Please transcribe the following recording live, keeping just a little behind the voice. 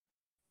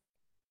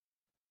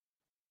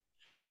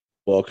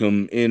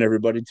Welcome in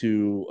everybody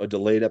to a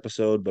delayed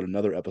episode, but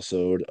another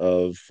episode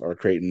of our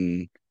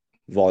Creighton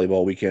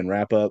volleyball weekend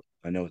wrap up.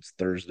 I know it's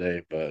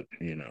Thursday, but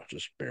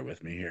just bear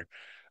with me here.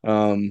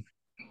 Um,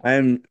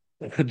 I'm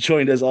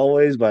joined as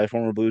always by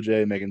former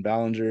Bluejay Megan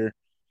Ballenger.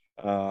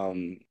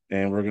 And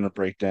we're gonna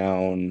break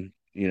down,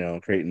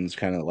 Creighton's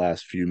kind of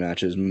last few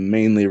matches.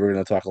 Mainly, we're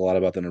gonna talk a lot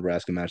about the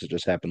Nebraska match that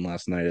just happened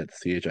last night at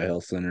the CHI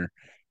Health Center.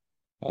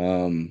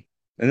 And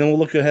then we'll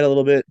look ahead a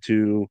little bit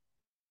to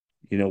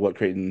what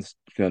Creighton's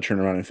going to turn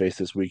around and face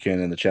this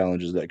weekend and the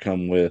challenges that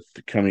come with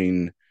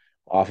coming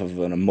off of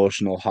an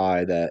emotional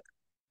high that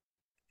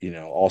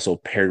also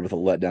paired with a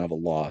letdown of a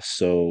loss.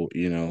 So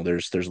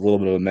there's a little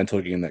bit of a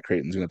mental game that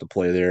Creighton's going to have to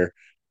play there,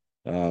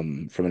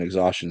 from an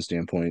exhaustion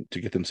standpoint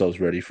to get themselves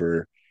ready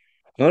for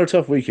another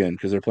tough weekend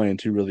because they're playing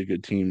two really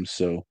good teams.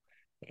 So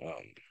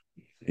um,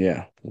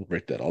 yeah, we'll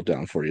break that all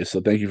down for you. So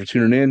thank you for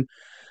tuning in,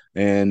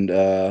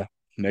 and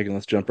Megan,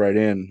 let's jump right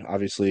in.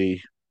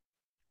 Obviously,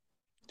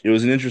 it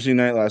was an interesting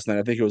night last night.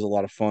 I think it was a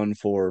lot of fun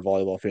for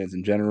volleyball fans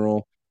in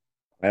general.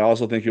 I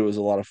also think it was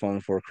a lot of fun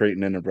for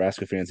Creighton and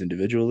Nebraska fans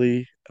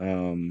individually.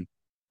 And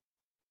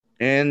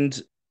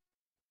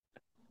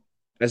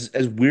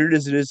as weird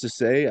as it is to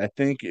say, I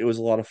think it was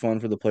a lot of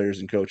fun for the players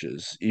and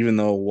coaches, even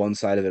though one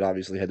side of it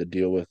obviously had to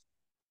deal with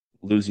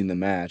losing the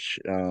match.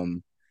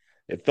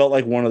 It felt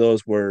like one of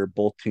those where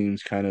both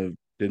teams kind of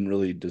didn't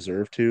really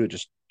deserve to. It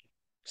just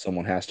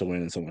someone has to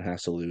win and someone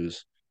has to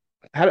lose.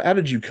 How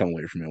did you come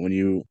away from it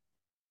when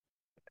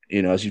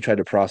as you tried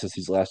to process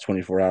these last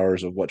 24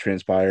 hours of what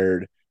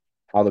transpired,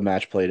 how the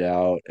match played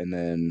out, and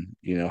then,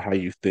 how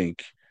you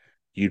think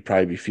you'd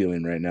probably be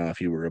feeling right now if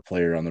you were a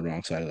player on the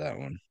wrong side of that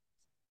one.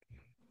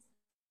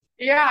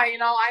 Yeah,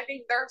 I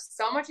think there's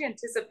so much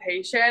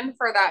anticipation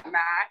for that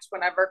match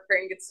whenever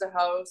Creighton gets to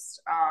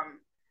host.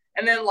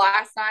 And then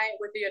last night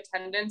with the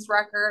attendance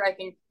record, I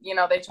think,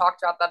 they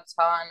talked about that a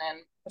ton and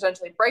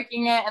potentially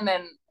breaking it. And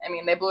then, I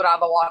mean, they blew it out of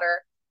the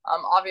water.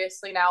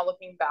 Obviously now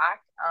looking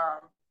back.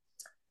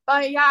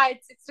 But yeah,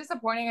 it's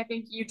disappointing. I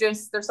think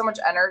there's so much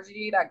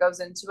energy that goes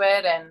into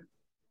it, and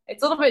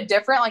it's a little bit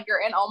different. Like, you're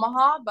in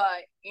Omaha,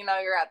 but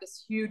you're at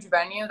this huge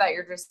venue that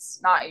you're just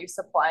not used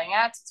to playing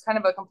at. It's kind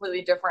of a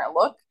completely different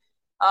look.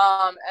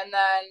 And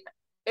then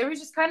it was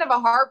just kind of a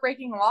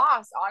heartbreaking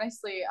loss,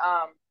 honestly.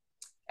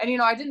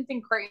 And I didn't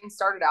think Creighton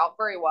started out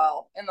very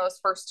well in those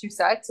first two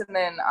sets, and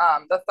then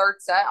the third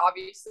set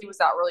obviously was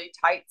that really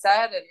tight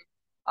set, and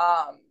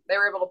they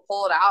were able to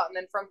pull it out. And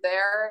then from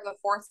there, the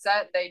fourth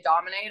set they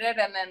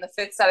dominated, and then the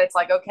fifth set it's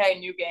like, okay,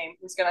 new game,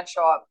 who's going to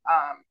show up?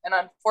 And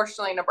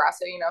unfortunately,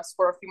 Nebraska,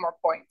 scored a few more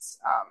points.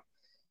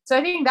 So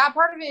I think that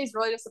part of it is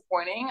really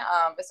disappointing,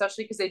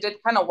 especially because they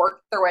did kind of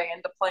work their way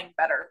into playing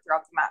better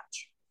throughout the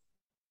match.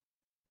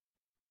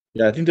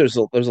 Yeah, I think there's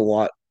a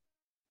lot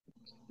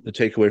to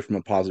take away from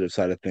a positive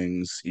side of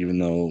things, even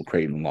though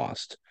Creighton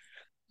lost.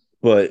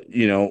 But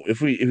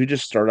if we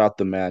just start out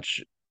the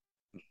match,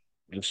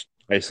 just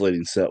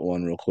isolating set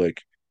one real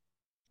quick,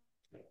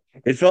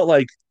 it felt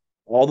like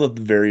all the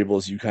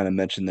variables you kind of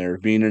mentioned there,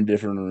 being in a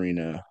different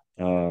arena,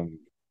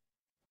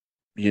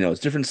 it's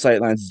different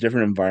sight lines, it's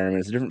different environment,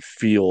 it's a different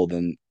feel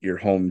than your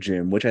home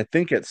gym, which I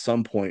think at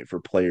some point for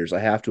players, I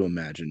have to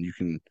imagine you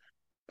can,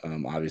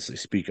 obviously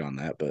speak on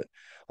that, but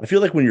I feel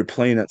like when you're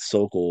playing at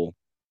Sokol,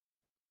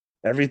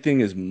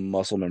 everything is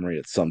muscle memory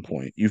at some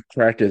point. You've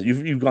practiced,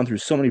 you've gone through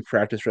so many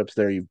practice reps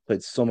there, you've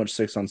played so much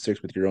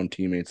 6-on-6 with your own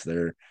teammates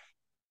there.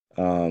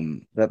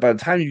 That by the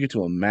time you get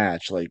to a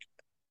match, like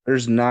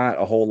there's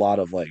not a whole lot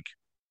of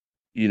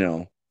you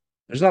know,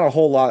 there's not a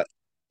whole lot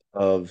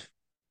of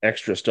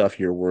extra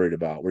stuff you're worried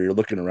about where you're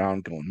looking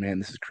around going, man,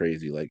 this is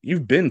crazy. Like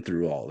you've been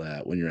through all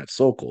that when you're at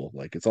Sokol.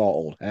 Like it's all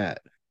old hat.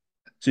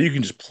 So you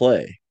can just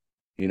play.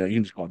 You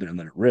can just go out there and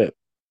let it rip.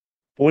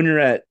 But when you're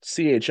at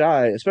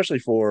CHI, especially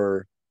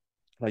for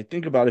like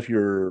think about if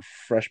you're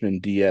freshman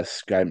DS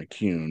Sky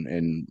McCune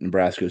and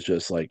Nebraska's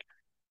just like,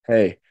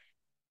 hey,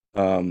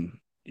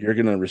 you're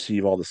gonna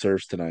receive all the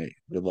serves tonight.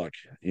 Good luck.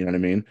 You know what I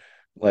mean?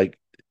 Like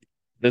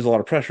there's a lot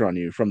of pressure on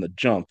you from the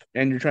jump,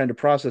 and you're trying to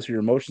process your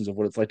emotions of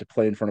what it's like to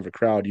play in front of a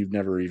crowd you've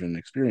never even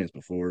experienced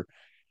before,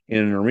 in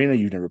an arena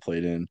you've never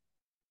played in.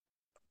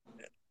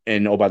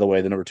 And oh, by the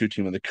way, the number two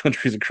team in the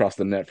country is across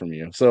the net from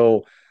you.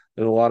 So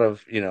there's a lot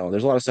of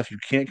stuff you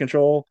can't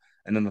control,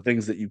 and then the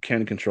things that you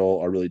can control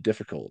are really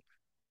difficult.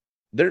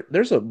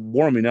 There's a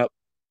warming up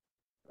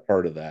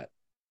part of that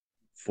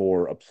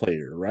for a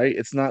player, right?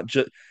 It's not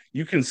just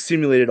you can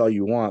simulate it all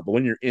you want, but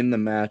when you're in the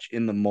match,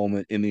 in the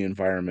moment, in the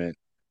environment,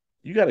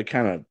 you got to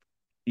kind of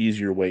ease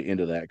your way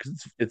into that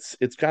because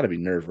it's got to be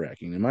nerve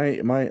wracking. Am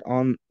I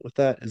on with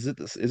that? Is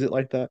it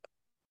like that?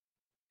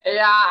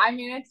 Yeah, I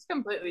mean, it's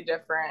completely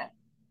different.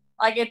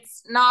 Like,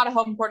 it's not a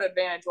home court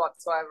advantage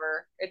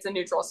whatsoever. It's a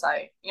neutral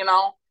site.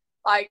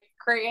 Like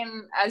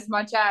Creighton, as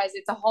much as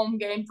it's a home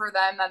game for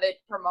them that they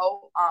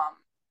promote,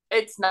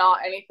 it's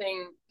not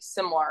anything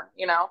similar.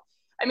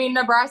 I mean,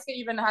 Nebraska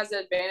even has the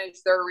advantage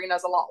their arena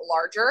is a lot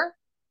larger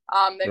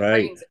than Right.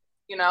 Creighton's.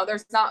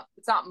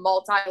 It's not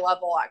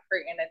multi-level at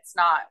Creighton. It's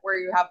not where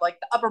you have like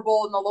the upper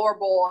bowl and the lower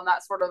bowl and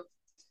that sort of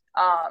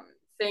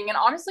thing. And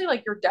honestly,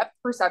 like your depth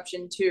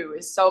perception too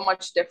is so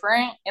much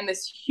different in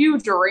this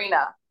huge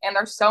arena. And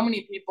there's so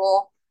many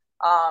people.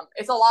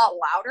 It's a lot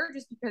louder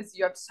just because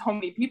you have so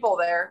many people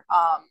there.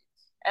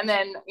 And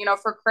then,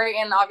 for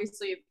Creighton,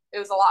 obviously it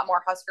was a lot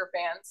more Husker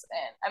fans.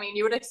 And I mean,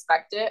 you would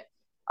expect it.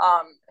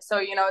 So,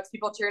 it's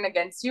people cheering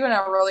against you and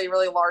a really,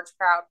 really large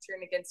crowd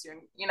cheering against you.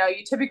 And,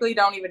 you typically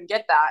don't even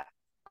get that.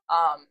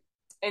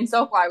 In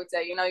SoFi, I would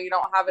say, you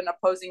don't have an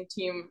opposing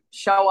team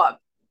show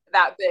up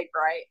that big,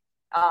 right?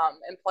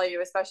 And play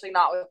you, especially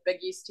not with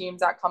Big East teams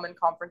that come in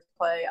conference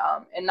play,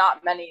 and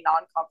not many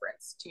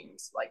non-conference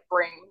teams like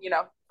bring,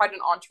 quite an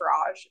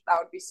entourage that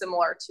would be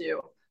similar to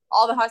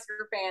all the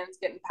Husker fans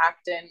getting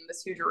packed in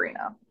this huge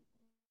arena.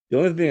 The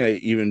only thing I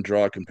even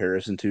draw a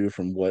comparison to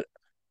from what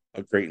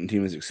a Creighton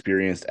team has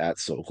experienced at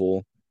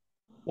Sokol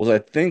was I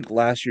think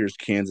last year's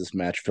Kansas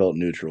match felt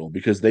neutral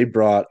because they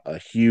brought a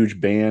huge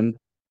band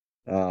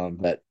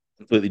that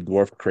completely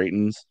dwarfed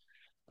Creighton's.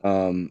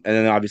 And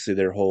then obviously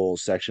their whole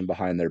section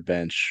behind their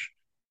bench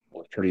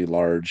was pretty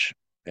large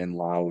and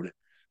loud.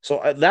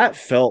 So that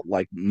felt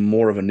like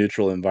more of a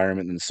neutral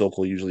environment than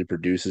Sokol usually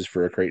produces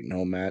for a Creighton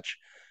home match.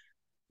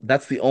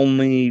 That's the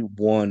only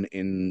one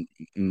in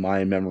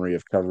my memory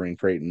of covering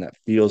Creighton that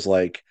feels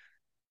like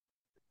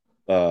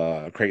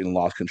Creighton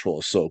lost control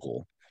of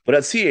Sokol. But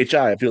at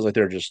CHI, it feels like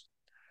they're just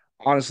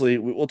honestly,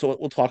 we'll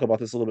talk about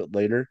this a little bit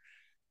later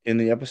in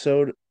the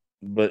episode,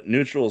 but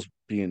neutral is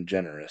being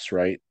generous,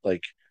 right?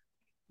 Like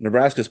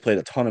Nebraska's played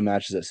a ton of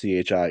matches at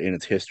CHI in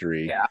its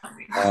history. Yeah.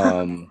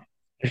 Um,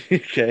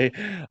 okay,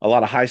 a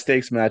lot of high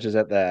stakes matches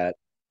at that.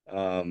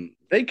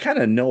 They kind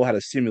of know how to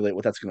simulate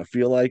what that's going to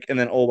feel like. And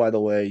then, oh, by the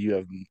way, you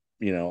have,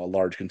 a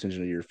large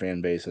contingent of your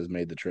fan base has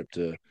made the trip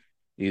to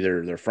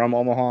either they're from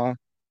Omaha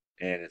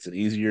and it's an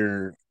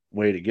easier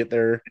way to get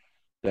there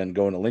than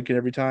going to Lincoln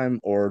every time,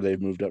 or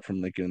they've moved up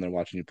from Lincoln and they're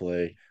watching you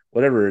play.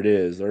 Whatever it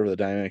is, whatever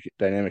the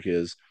dynamic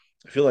is,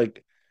 I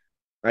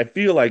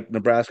feel like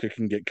Nebraska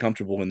can get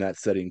comfortable in that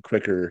setting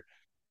quicker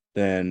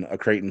than a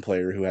Creighton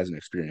player who hasn't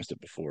experienced it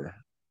before.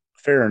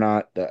 Fair or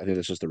not, I think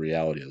that's just the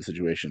reality of the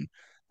situation.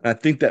 And I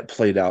think that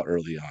played out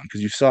early on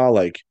because you saw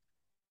like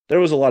there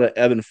was a lot of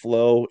ebb and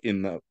flow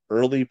in the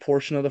early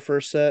portion of the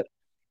first set,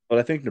 but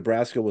I think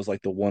Nebraska was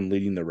like the one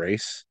leading the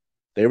race.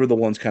 They were the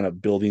ones kind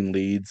of building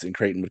leads, and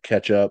Creighton would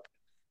catch up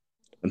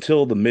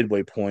until the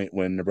midway point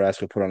when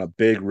Nebraska put on a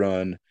big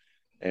run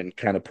and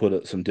kind of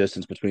put some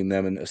distance between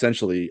them and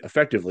essentially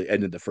effectively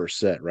ended the first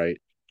set, right?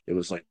 It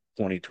was like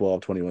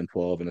 2012,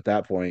 21-12. And at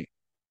that point,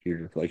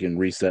 you're like in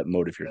reset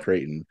mode if you're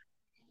Creighton.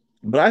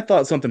 But I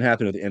thought something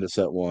happened at the end of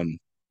set one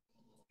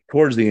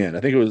towards the end. I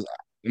think it was,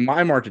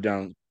 I marked it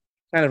down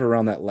kind of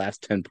around that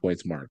last 10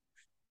 points mark.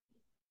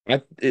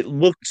 It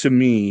looked to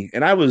me,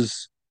 and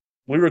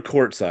we were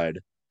courtside.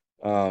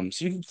 So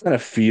you can kind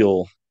of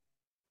feel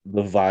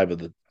the vibe of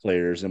the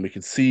players, and we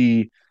could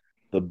see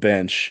the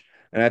bench.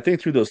 And I think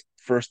through those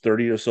first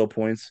 30 or so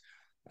points,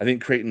 I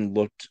think Creighton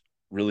looked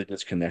really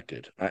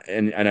disconnected.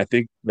 And I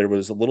think there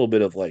was a little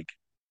bit of like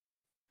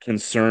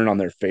concern on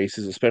their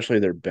faces, especially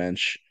their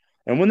bench.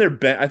 And when they're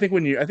I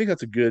think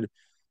that's a good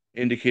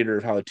indicator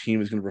of how a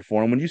team is going to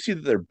perform. When you see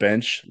that their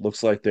bench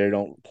looks like they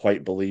don't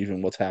quite believe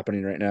in what's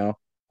happening right now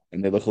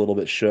and they look a little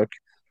bit shook,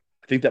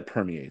 I think that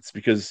permeates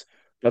because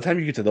by the time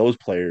you get to those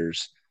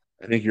players,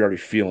 I think you're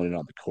already feeling it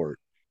on the court.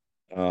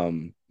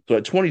 So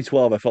at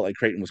 2012, I felt like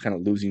Creighton was kind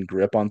of losing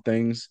grip on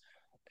things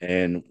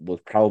and was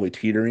probably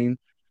teetering.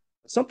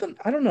 Something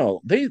I don't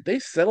know. They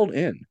settled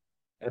in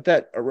at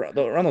that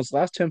around those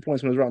last 10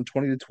 points when it was around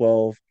 20 to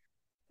 12,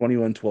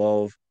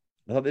 21-12.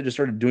 I thought they just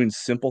started doing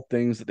simple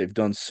things that they've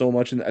done so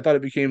much. And I thought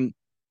it became,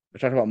 I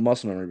talked about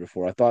muscle memory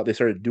before. I thought they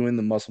started doing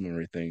the muscle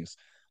memory things,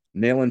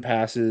 nailing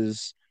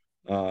passes,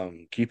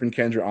 keeping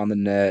Kendra on the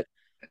net,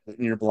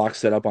 getting your block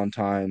set up on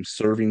time,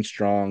 serving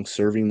strong,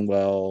 serving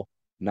well,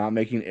 not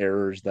making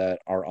errors that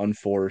are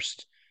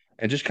unforced,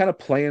 and just kind of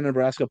playing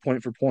Nebraska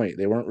point for point.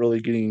 They weren't really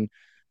getting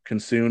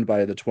consumed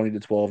by the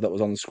 20-12 that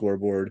was on the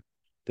scoreboard.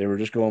 They were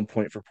just going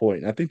point for point.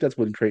 And I think that's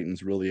when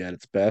Creighton's really at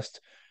its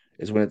best,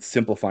 is when it's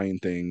simplifying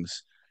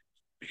things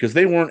because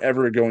they weren't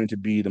ever going to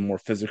be the more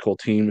physical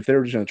team. If they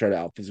were just going to try to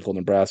out physical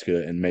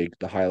Nebraska and make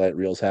the highlight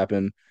reels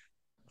happen,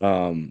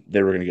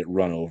 they were going to get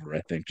run over,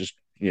 I think, just,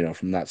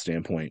 from that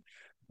standpoint.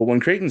 But when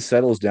Creighton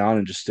settles down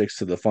and just sticks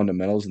to the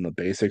fundamentals and the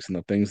basics and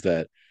the things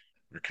that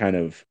are kind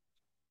of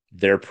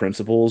their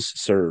principles,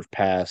 serve,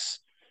 pass,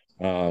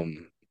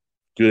 um,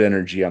 good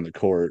energy on the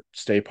court,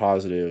 stay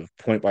positive,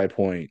 point by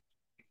point,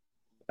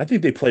 I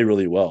think they play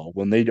really well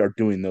when they are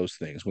doing those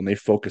things, when they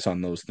focus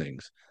on those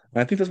things.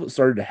 And I think that's what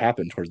started to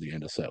happen towards the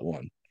end of set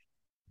one.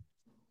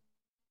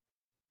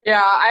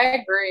 Yeah,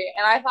 I agree.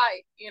 And I thought,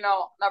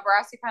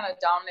 Nebraska kind of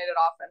dominated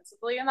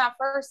offensively in that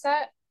first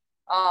set.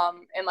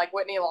 And like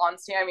Whitney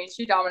Lonstein, I mean,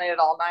 she dominated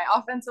all night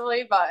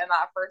offensively, but in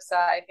that first set,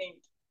 I think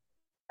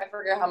I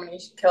forget how many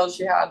kills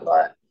she had,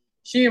 but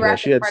she Yeah,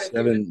 racked she up had quite a few just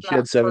seven. in She that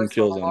had seven first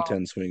one kills on alone.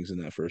 10 swings in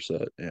that first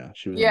set. Yeah,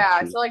 she was on. Yeah,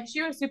 She was. so like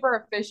she was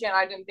super efficient.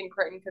 I didn't think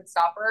Creighton could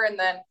stop her. And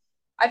then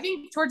I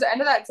think towards the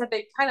end of that set,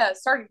 they kind of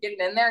started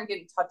getting in there and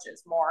getting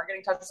touches more,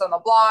 getting touches on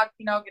the block,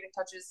 getting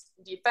touches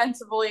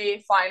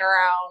defensively, flying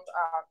around.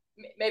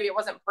 Maybe it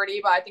wasn't pretty,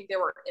 but I think they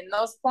were in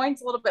those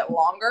points a little bit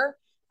longer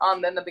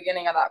than the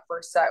beginning of that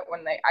first set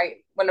when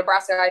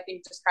Nebraska, I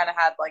think, just kind of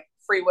had like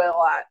free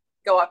will at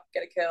go up,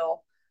 get a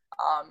kill.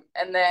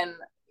 And then,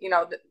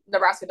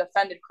 Nebraska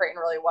defended Creighton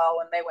really well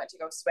when they went to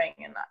go swing,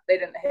 and they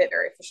didn't hit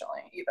very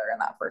efficiently either in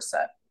that first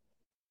set.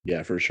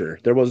 Yeah, for sure.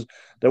 There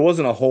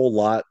wasn't a whole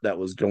lot that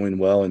was going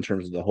well in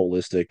terms of the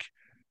holistic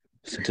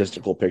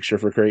statistical picture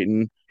for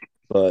Creighton,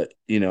 but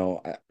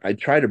I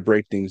try to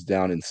break things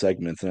down in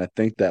segments, and I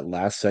think that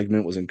last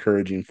segment was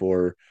encouraging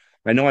for.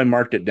 I know I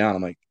marked it down.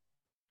 I'm like,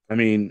 I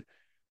mean,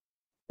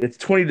 it's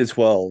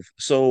 20-12,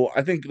 so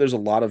I think there's a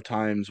lot of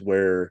times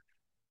where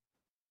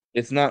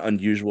it's not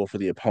unusual for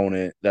the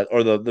opponent that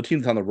or the team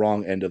that's on the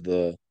wrong end of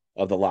the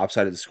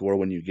lopsided score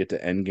when you get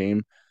to end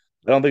game.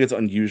 I don't think it's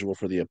unusual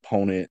for the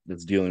opponent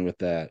that's dealing with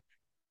that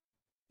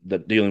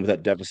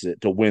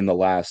deficit to win the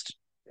last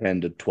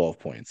 10 to 12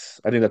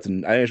 points. I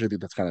actually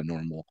think that's kind of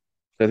normal.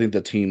 I think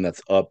the team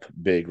that's up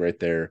big right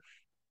there,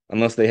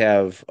 unless they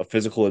have a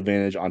physical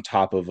advantage on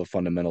top of a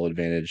fundamental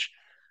advantage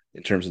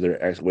in terms of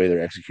their way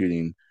they're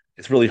executing,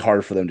 it's really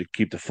hard for them to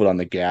keep the foot on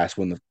the gas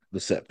when the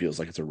set feels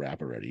like it's a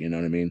wrap already. You know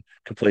what I mean?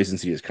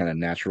 Complacency is kind of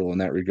natural in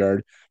that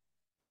regard.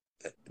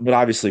 But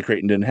obviously,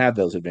 Creighton didn't have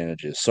those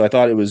advantages. So I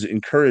thought it was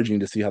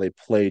encouraging to see how they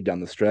played down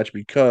the stretch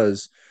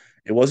because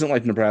it wasn't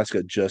like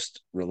Nebraska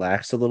just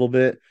relaxed a little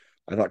bit.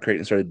 I thought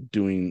Creighton started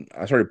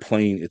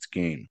playing its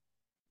game.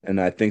 And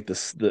I think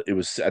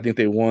I think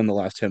they won the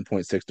last 10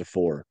 points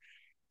 6-4.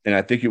 And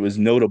I think it was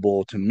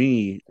notable to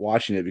me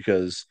watching it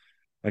because,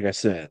 like I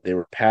said, they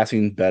were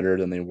passing better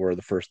than they were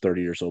the first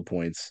 30 or so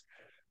points.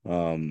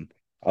 Um,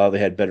 they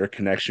had better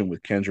connection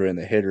with Kendra and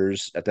the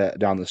hitters at that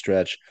down the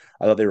stretch.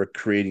 I thought they were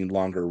creating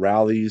longer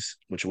rallies,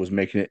 which was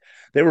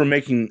they were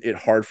making it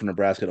hard for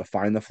Nebraska to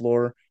find the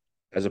floor,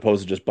 as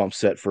opposed to just bump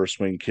set first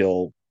swing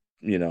kill,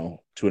 to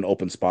an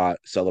open spot,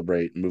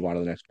 celebrate, and move on to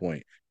the next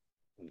point.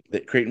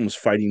 That Creighton was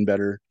fighting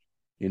better.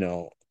 You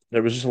know,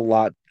 there was just a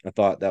lot I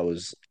thought that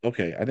was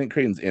okay. I think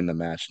Creighton's in the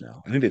match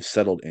now. I think they've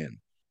settled in.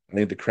 I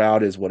think the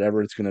crowd is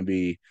whatever it's going to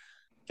be.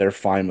 They're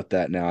fine with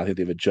that now. I think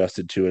they've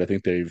adjusted to it. I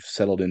think they've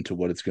settled into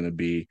what it's going to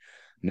be.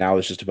 Now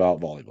it's just about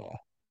volleyball.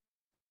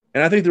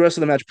 And I think the rest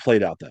of the match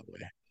played out that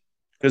way.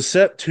 Because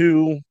set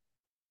two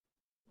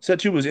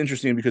was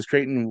interesting because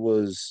Creighton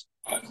was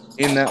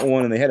in that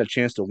one and they had a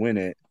chance to win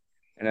it.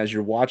 And as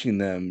you're watching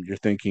them, you're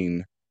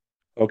thinking,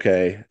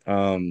 okay,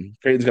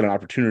 Creighton's got an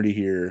opportunity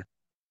here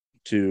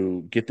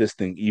to get this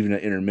thing even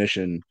at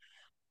intermission.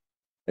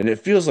 And it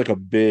feels like a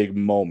big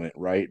moment,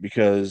 right?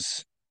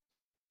 Because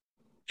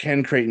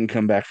can Creighton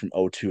come back from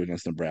 0-2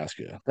 against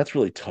Nebraska? That's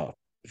really tough.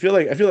 I feel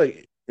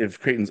like if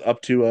Creighton's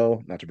up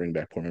 2-0, not to bring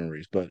back poor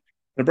memories, but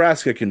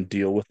Nebraska can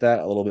deal with that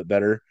a little bit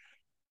better.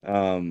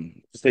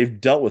 'Cause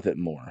they've dealt with it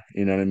more,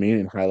 you know what I mean,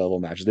 in high level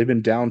matches. They've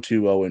been down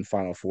 2-0 in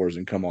Final Fours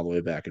and come all the way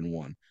back and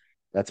won.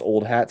 That's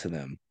old hat to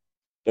them.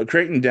 But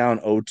Creighton down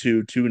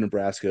 0-2 to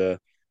Nebraska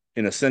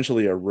in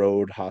essentially a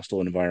road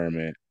hostile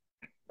environment,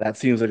 that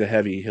seems like a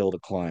heavy hill to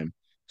climb.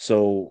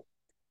 So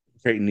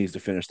Creighton needs to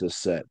finish this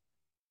set.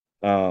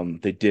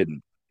 They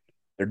didn't.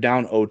 They're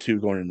down 0-2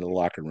 going into the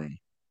locker room.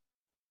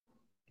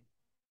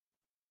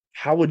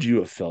 How would you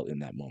have felt in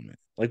that moment?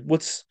 Like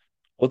what's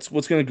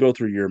going to go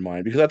through your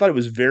mind? Because I thought it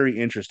was very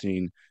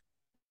interesting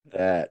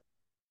that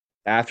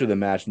after the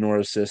match,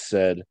 Nora Sis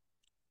said,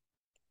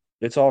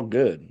 "It's all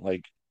good."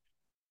 Like,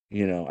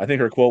 I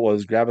think her quote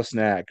was, "Grab a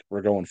snack.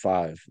 We're going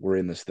five. We're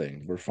in this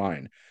thing. We're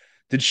fine."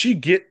 Did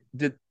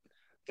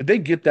they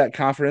get that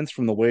confidence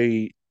from the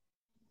way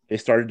they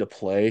started to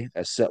play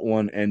as set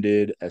one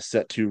ended, as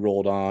set two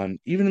rolled on,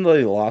 even though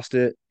they lost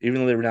it,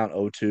 even though they were down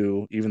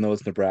 0-2, even though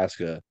it's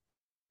Nebraska?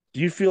 Do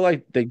you feel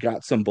like they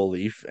got some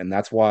belief and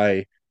that's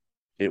why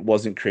it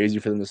wasn't crazy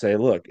for them to say,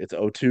 look, it's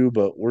 0-2,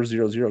 but we're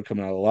 0-0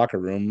 coming out of the locker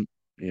room,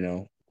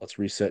 let's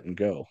reset and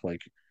go.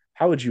 Like,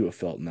 how would you have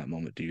felt in that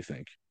moment, do you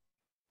think?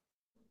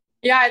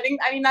 Yeah,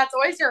 I mean, that's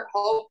always your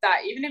hope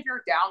that even if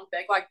you're down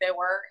big like they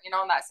were, in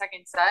that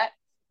second set,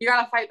 you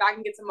got to fight back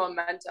and get some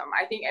momentum.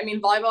 I mean,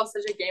 volleyball is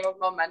such a game of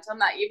momentum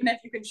that even if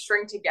you can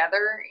string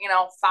together,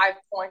 5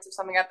 points or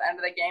something at the end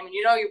of the game, and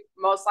you're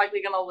most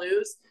likely going to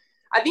lose,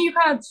 I think you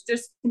kind of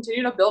just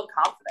continue to build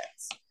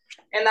confidence.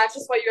 And that's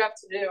just what you have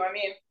to do. I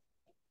mean,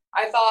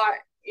 I thought,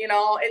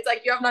 it's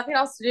like you have nothing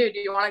else to do. Do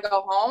you want to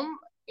go home,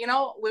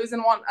 lose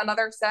in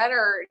another set,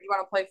 or do you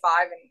want to play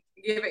five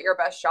and give it your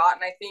best shot?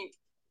 And I think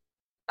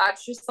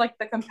that's just like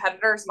the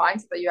competitor's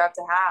mindset that you have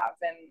to have.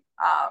 And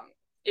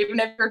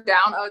even if you're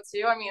down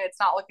 0-2, I mean, it's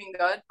not looking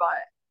good, but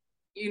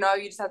you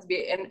just have to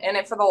be in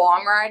it for the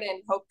long ride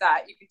and hope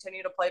that you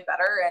continue to play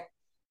better. And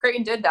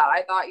Creighton did that.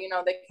 I thought,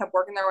 they kept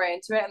working their way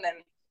into it. And then,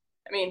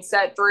 I mean,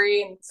 set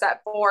three and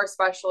set four,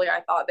 especially,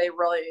 I thought they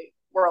really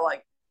were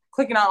like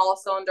clicking on all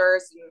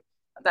cylinders. And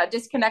that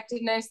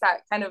disconnectedness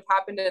that kind of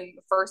happened in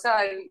the first set,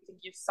 I didn't think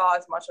you saw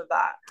as much of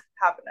that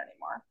happen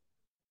anymore.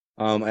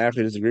 I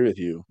actually disagree with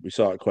you. We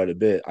saw it quite a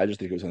bit. I just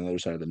think it was on the other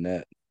side of the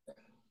net.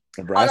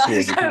 on the Nebraska other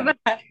was the side of team.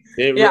 that.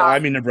 I Yeah.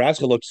 mean,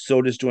 Nebraska looked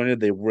so disjointed.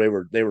 They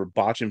were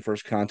botching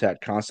first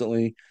contact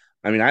constantly.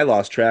 I mean, I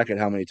lost track at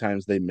how many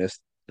times they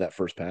missed that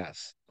first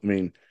pass. I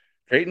mean,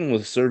 Creighton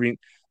was serving,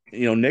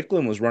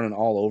 Nicklin was running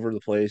all over the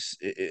place.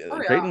 Oh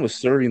Creighton yeah. was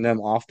serving them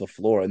off the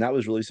floor, and that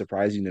was really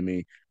surprising to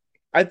me.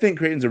 I think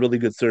Creighton's a really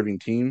good serving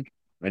team.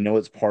 I know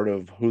it's part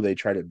of who they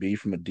try to be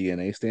from a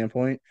DNA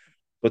standpoint,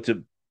 but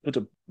to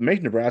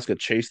make Nebraska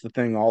chase the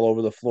thing all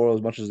over the floor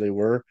as much as they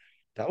were,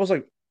 that was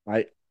like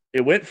I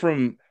it went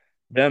from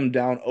them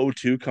down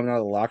 0-2 coming out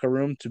of the locker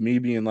room to me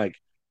being like,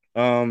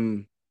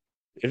 um,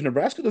 if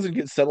Nebraska doesn't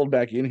get settled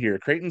back in here,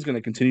 Creighton's going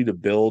to continue to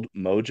build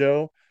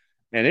mojo,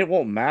 and it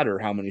won't matter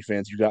how many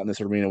fans you got in this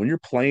arena when you're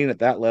playing at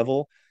that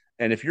level.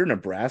 And if you're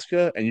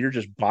Nebraska and you're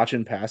just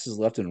botching passes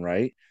left and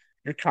right,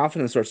 your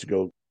confidence starts to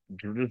go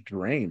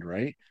drained,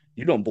 right?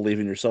 You don't believe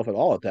in yourself at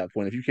all at that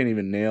point if you can't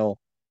even nail,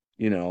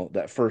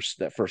 that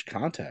first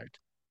contact.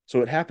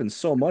 So it happened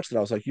so much that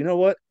I was like, you know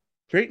what?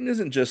 Creighton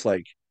isn't just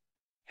like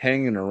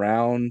hanging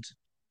around.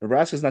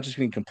 Nebraska's not just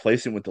getting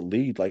complacent with the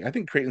lead. Like I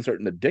think Creighton's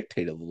starting to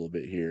dictate a little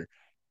bit here.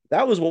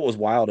 That was what was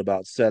wild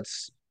about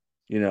sets,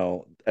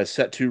 as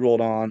set two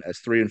rolled on, as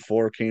 3 and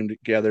 4 came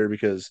together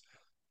because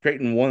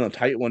Creighton won a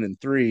tight one in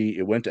three.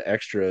 It went to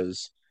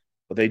extras,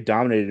 but they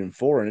dominated in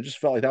four, and it just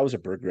felt like that was a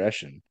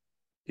progression.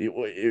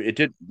 It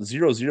did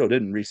 0-0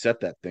 didn't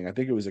reset that thing. I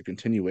think it was a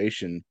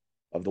continuation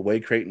of the way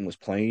Creighton was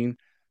playing,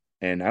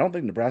 and I don't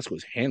think Nebraska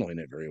was handling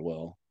it very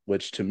well,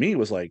 which to me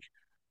was like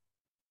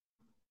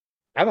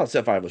I thought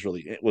set five was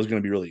going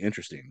to be really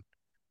interesting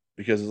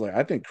because it's like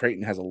I think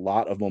Creighton has a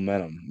lot of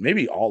momentum,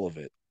 maybe all of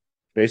it,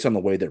 based on the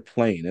way they're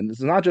playing. And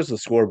it's not just the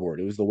scoreboard;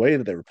 it was the way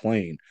that they were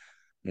playing.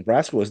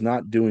 Nebraska was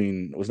not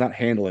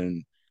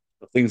handling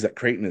the things that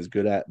Creighton is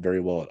good at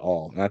very well at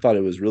all. And I thought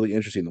it was really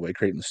interesting the way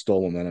Creighton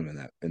stole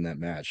momentum in that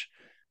match.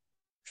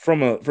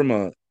 From a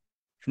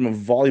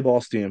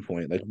volleyball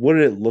standpoint, like what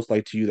did it look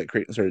like to you that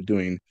Creighton started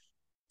doing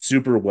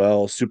super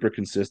well, super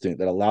consistent,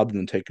 that allowed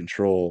them to take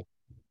control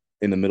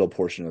in the middle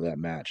portion of that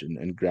match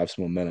and grab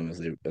some momentum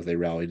as they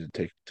rallied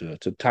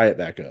to tie it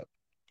back up.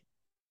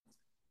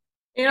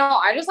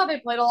 I just thought they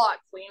played a lot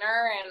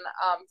cleaner.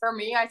 And for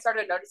me, I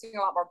started noticing a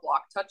lot more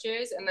block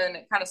touches, and then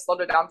it kind of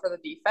slowed it down for the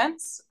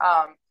defense.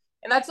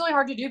 And that's really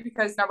hard to do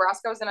because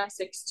Nebraska was in a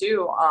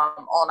 6-2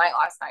 all night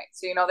last night.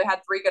 So, they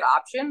had three good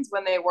options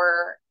when they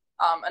were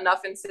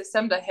enough in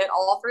system to hit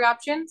all three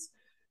options.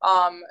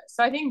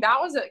 So I think that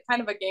was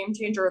kind of a game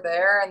changer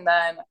there. And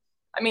then,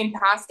 I mean,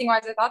 passing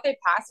wise, I thought they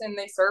passed and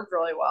they served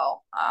really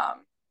well.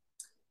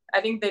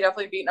 I think they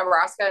definitely beat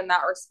Nebraska in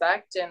that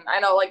respect. And I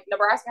know like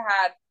Nebraska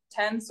had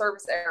 10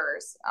 service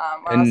errors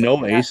when I And was no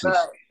looking at aces.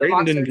 the Creighton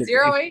box didn't score. get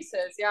Zero aces.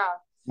 aces. Yeah.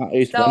 Not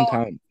ace one So,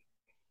 time.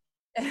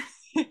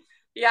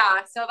 yeah.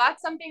 So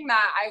that's something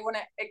that I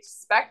wouldn't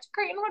expect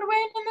Creighton would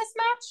win in this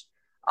match.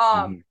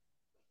 Mhm.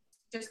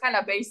 Just kind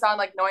of based on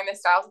like knowing the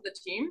styles of the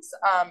teams.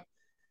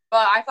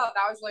 But I thought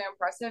that was really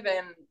impressive,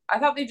 and I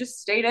thought they just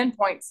stayed in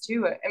points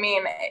too. I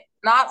mean,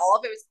 not all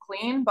of it was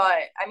clean,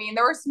 but I mean,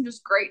 there were some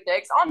just great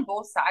digs on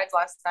both sides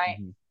last night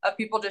Mhm. of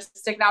people just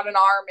sticking out an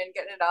arm and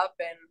getting it up,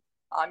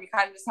 and you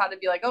kind of just had to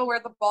be like, oh,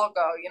 where'd the ball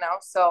go?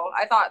 So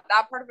I thought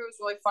that part of it was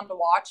really fun to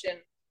watch,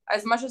 and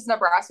as much as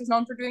Nebraska's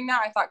known for doing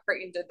that, I thought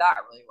Creighton did that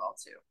really well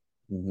too.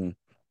 Mhm.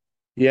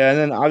 Yeah, and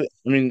then I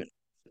mean,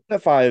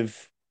 that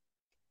five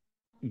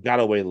got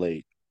away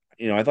late.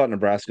 I thought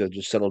Nebraska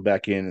just settled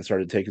back in and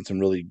started taking some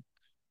really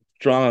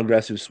strong,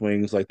 aggressive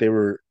swings. Like they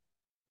were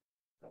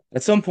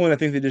at some point, I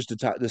think they just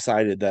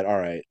decided that, all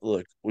right,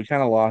 look, we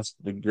kind of lost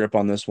the grip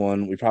on this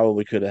one. We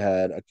probably could have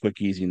had a quick,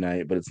 easy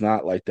night, but it's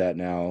not like that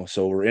now.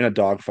 So we're in a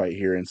dogfight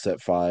here in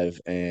set five,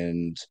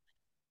 and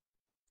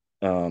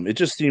it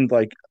just seemed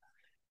like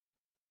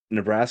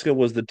Nebraska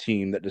was the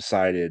team that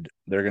decided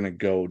they're going to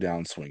go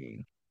down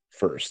swinging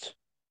first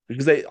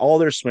because all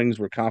their swings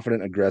were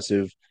confident,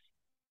 aggressive.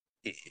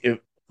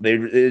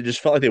 It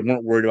just felt like they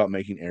weren't worried about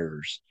making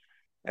errors.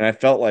 And I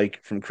felt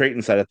like from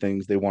Creighton's side of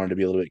things, they wanted to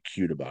be a little bit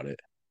cute about it.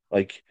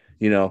 Like,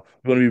 we want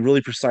to be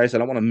really precise. I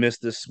don't want to miss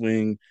this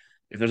swing.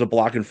 If there's a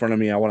block in front of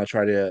me, I want to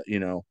try to,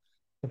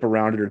 flip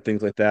around it or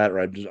things like that. Or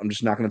I'm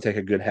just not going to take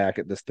a good hack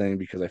at this thing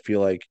because I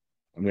feel like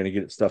I'm going to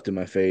get it stuffed in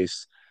my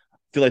face. I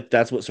feel like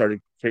that's what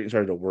Creighton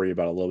started to worry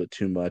about a little bit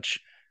too much,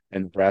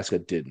 and Nebraska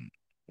didn't.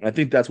 And I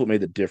think that's what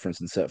made the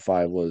difference in set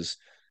five was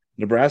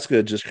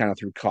Nebraska just kind of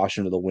threw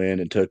caution to the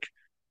wind and took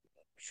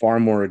far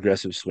more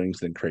aggressive swings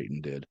than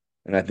Creighton did.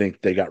 And I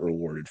think they got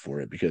rewarded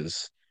for it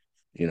because,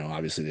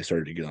 obviously they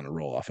started to get on a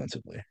roll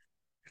offensively.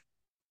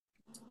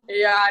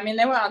 Yeah, I mean,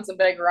 they went on some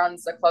big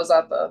runs to close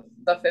out the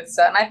fifth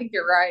set, and I think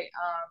you're right.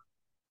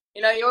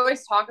 You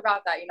always talk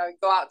about that. You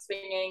go out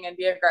swinging and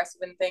be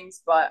aggressive and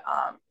things, but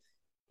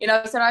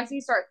sometimes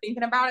you start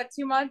thinking about it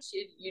too much,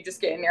 you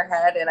just get in your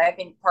head, and I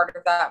think part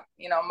of that,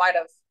 might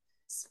have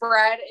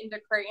spread into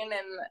Creighton,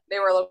 and they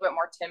were a little bit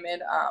more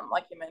timid,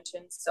 like you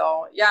mentioned.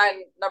 So yeah,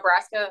 and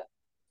Nebraska,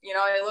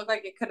 it looked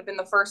like it could have been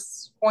the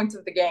first points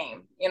of the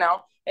game,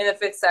 in the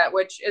fifth set,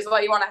 which is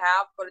what you want to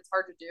have, but it's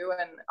hard to do,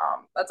 and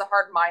that's a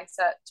hard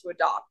mindset to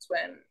adopt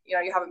when you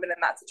haven't been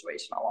in that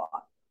situation a lot.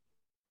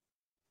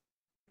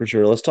 For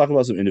sure. Let's talk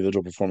about some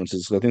individual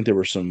performances. 'Cause I think there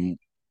were some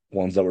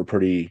ones that were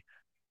pretty,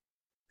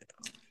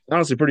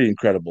 honestly, pretty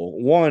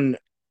incredible. One,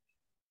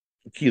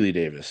 Keely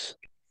Davis.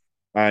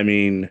 I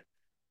mean,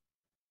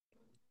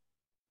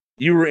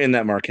 you were in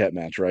that Marquette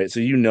match, right? So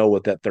you know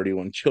what that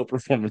 31 kill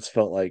performance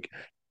felt like.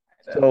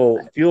 So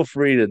feel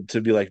free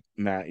to be like,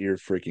 Matt, you're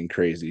freaking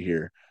crazy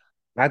here.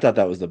 I thought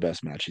that was the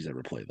best match she's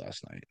ever played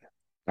last night.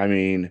 I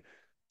mean,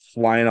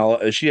 flying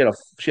all she had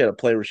a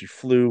play where she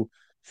flew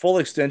full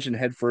extension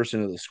head first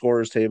into the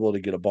scorer's table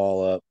to get a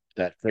ball up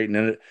that Creighton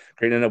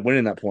ended up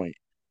winning that point.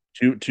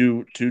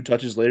 Two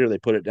touches later, they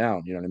put it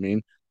down. You know what I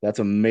mean? That's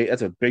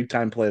a big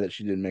time play that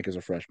she didn't make as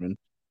a freshman.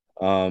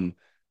 Um,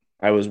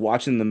 I was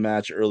watching the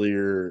match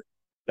earlier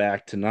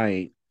back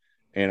tonight,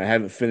 and I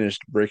haven't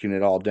finished breaking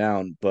it all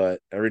down. But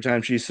every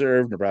time she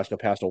served, Nebraska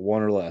passed a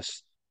one or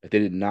less. If they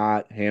did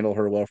not handle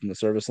her well from the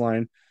service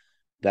line,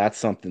 that's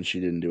something she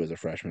didn't do as a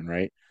freshman,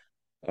 right?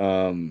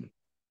 Um,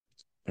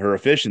 her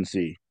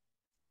efficiency,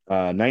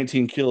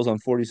 19 kills on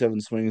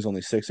 47 swings,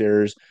 only six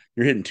errors.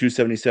 You're hitting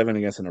 277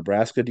 against a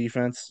Nebraska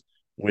defense.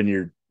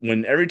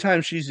 When every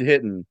time she's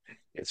hitting,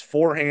 it's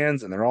four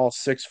hands and they're all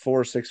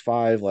 6'4",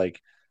 6'5".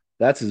 Like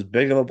that's as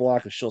big of a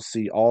block as she'll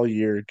see all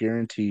year,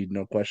 guaranteed,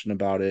 no question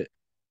about it.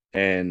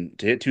 And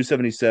to hit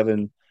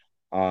 277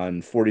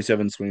 on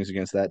 47 swings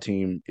against that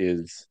team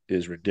is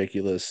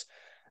ridiculous.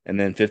 And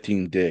then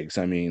 15 digs.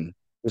 I mean,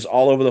 was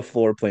all over the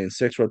floor playing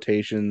six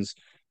rotations,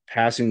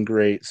 passing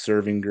great,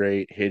 serving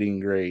great,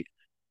 hitting great.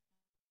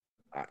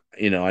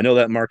 I know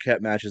that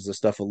Marquette match is the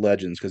stuff of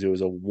legends because it was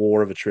a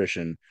war of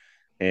attrition,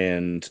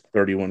 and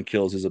 31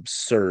 kills is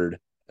absurd,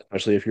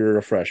 especially if you're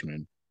a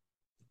freshman.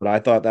 But I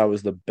thought that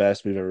was the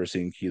best we've ever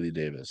seen Keely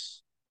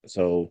Davis.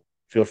 So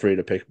feel free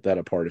to pick that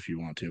apart if you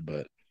want to,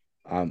 but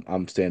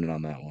I'm standing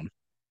on that one.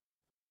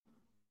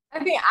 I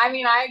mean,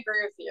 I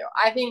agree with you.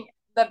 I think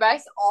the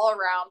best all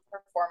around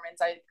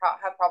performance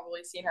have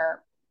probably seen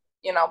her,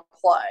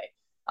 play.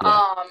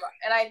 Yeah.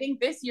 And I think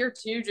this year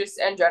too, just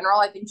in general,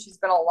 I think she's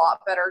been a lot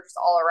better just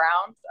all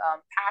around.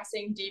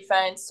 Passing,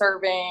 defense,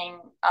 serving,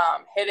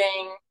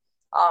 hitting.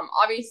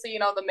 Obviously,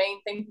 the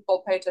main thing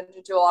people pay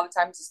attention to a lot of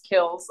times is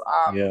kills.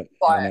 Yeah, I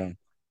But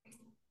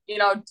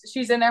know.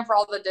 she's in there for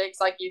all the digs,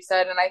 like you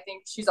said, and I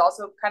think she's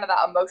also kind of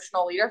that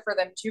emotional leader for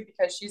them too,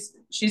 because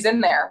she's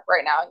in there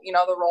right now.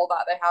 The role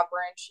that they have her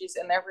in, she's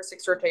in there for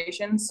six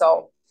rotations,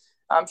 so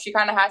she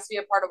kind of has to be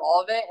a part of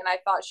all of it. And I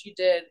thought she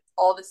did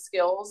all the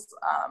skills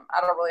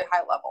at a really high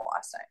level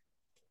last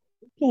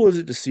night. Cool is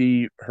it to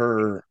see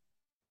her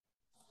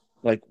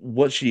like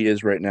what she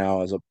is right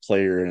now as a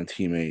player and a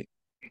teammate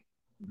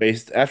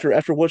based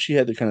after what she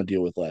had to kind of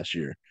deal with last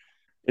year.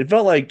 It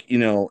felt like, it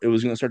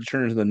was going to start to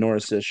turn into the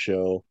Nora Sis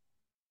show.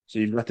 So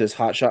you've got this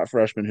hot shot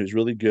freshman who's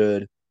really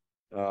good,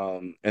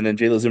 and then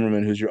Jayla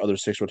Zimmerman, who's your other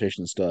six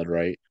rotation stud,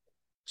 right?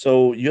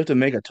 So you have to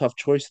make a tough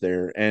choice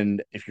there.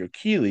 And if you're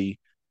Keeley,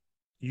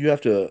 you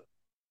have to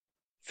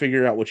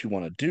figure out what you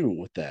want to do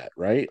with that,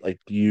 right? Like,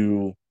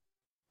 do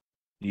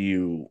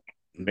you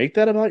make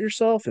that about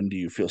yourself, and do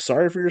you feel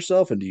sorry for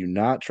yourself, and do you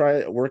not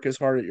try to work as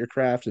hard at your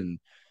craft and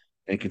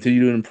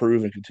continue to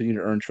improve and continue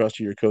to earn trust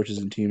of your coaches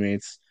and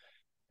teammates?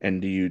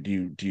 And do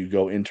you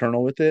go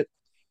internal with it,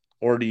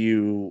 or do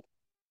you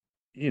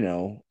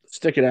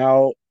stick it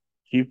out,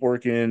 keep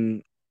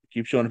working,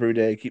 keep showing up every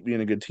day, keep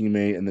being a good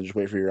teammate, and then just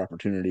wait for your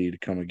opportunity to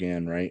come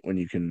again, right? When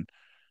you can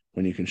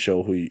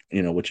show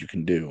what you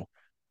can do.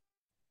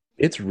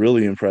 It's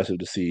really impressive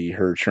to see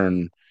her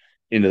turn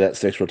into that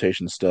six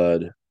rotation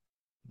stud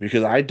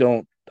because I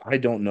don't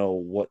know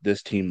what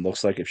this team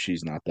looks like if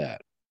she's not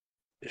that.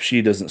 If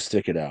she doesn't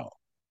stick it out.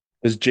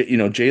 Because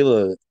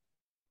Jayla's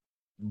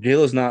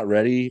not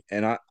ready,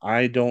 and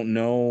I don't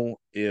know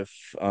if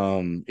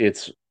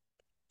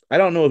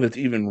it's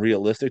even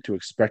realistic to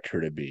expect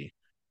her to be.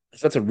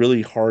 'Cause that's a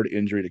really hard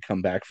injury to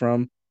come back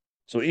from.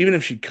 So even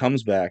if she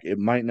comes back, it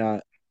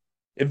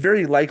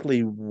very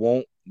likely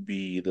won't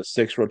be the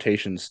six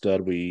rotation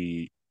stud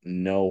we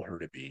know her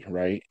to be,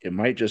 right? It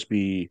might just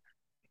be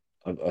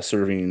a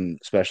serving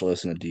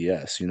specialist and a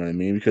DS, you know what I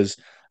mean? Because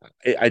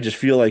I just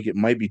feel like it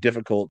might be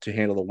difficult to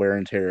handle the wear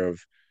and tear of,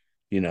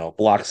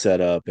 block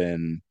setup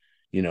and,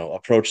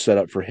 approach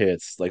setup for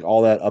hits, like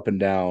all that up and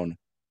down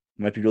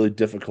might be really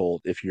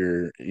difficult if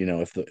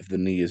if the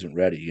knee isn't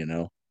ready.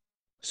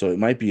 So it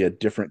might be a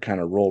different kind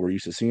of role we're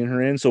used to seeing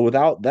her in. So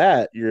without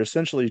that, you're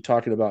essentially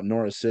talking about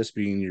Nora Sis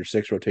being your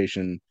six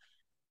rotation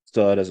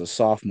stud as a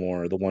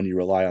sophomore, the one you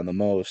rely on the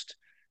most,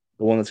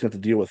 the one that's going to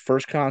deal with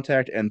first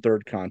contact and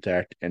third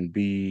contact and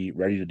be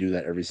ready to do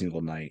that every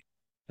single night.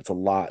 That's a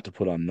lot to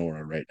put on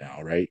Nora right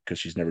now, right? Because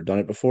she's never done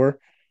it before.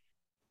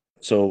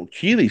 So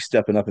Keely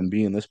stepping up and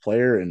being this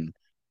player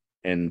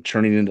and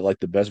turning into like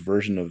the best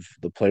version of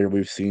the player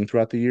we've seen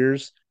throughout the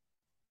years,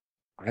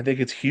 I think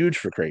it's huge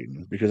for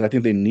Creighton because I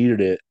think they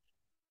needed it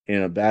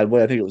in a bad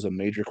way. I think it was a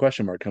major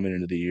question mark coming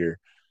into the year.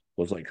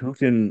 Was like who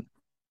can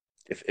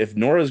if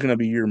Nora's going to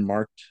be your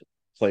marked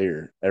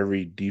player,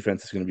 every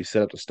defense is going to be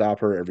set up to stop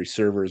her. Every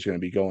server is going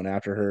to be going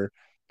after her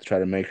to try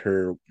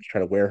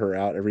to wear her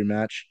out every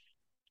match.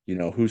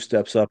 Who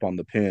steps up on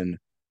the pin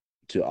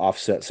to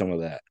offset some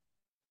of that.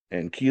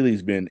 And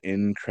Keely's been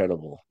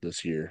incredible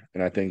this year.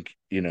 And I think,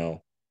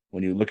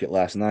 when you look at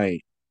last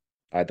night,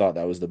 I thought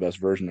that was the best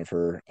version of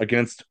her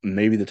against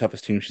maybe the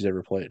toughest team she's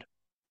ever played.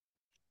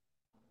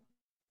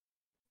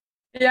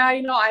 Yeah,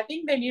 I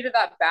think they needed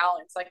that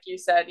balance, like you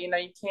said. You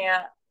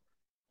can't.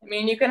 I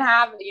mean, you can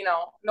have,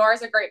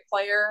 Nora's a great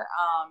player.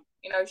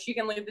 She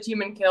can lead the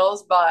team in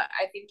kills, but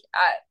I think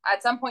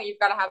at some point you've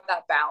got to have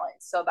that balance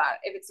so that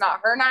if it's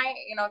not her night,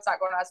 it's not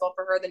going as well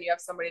for her, then you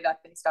have somebody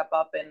that can step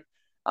up and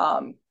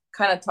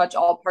kind of touch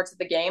all parts of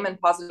the game and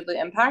positively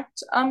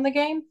impact the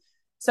game.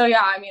 So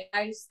yeah, I mean,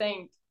 I just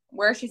think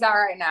where she's at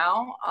right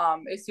now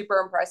is super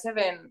impressive,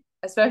 and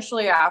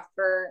especially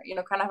after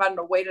kind of having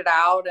to wait it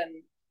out,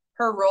 and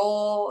her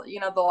role,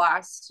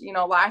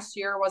 last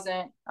year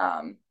wasn't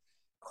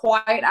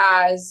quite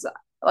as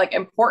like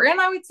important,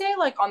 I would say,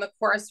 like on the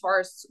court as far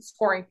as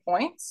scoring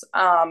points.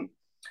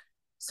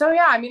 So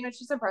yeah, I mean, it's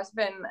just impressive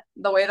in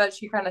the way that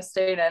she kind of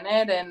stayed in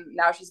it, and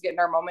now she's getting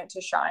her moment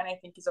to shine. I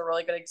think is a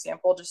really good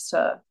example just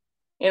to,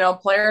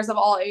 players of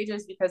all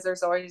ages, because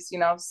there's always,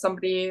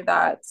 somebody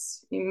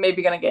that's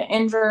maybe going to get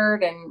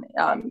injured, and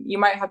you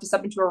might have to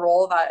step into a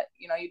role that,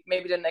 you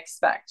maybe didn't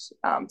expect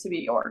to be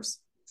yours.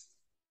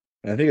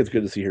 And I think it's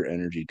good to see her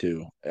energy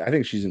too. I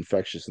think she's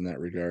infectious in that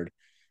regard.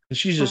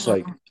 She's just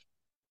like, Mm-hmm.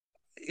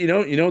 you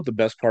know what the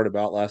best part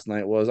about last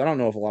night was? I don't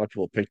know if a lot of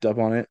people picked up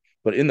on it,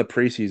 but in the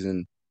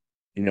preseason,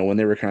 when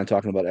they were kind of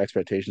talking about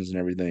expectations and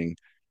everything,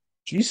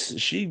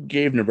 she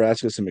gave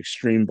Nebraska some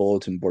extreme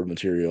bulletin board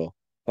material.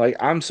 Like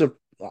I'm so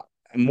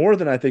more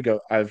than I think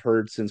I've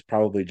heard since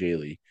probably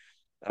Jaylee.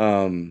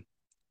 Um,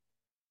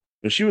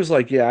 but she was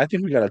like, "Yeah, I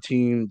think we got a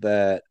team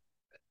that,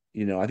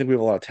 I think we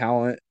have a lot of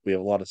talent, we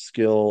have a lot of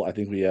skill. I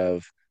think we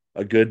have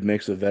a good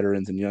mix of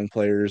veterans and young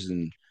players."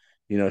 And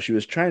she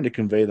was trying to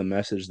convey the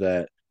message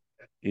that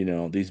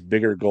these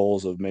bigger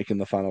goals of making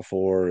the Final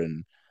Four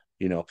and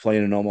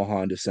playing in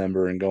Omaha in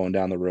December and going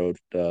down the road,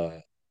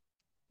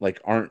 like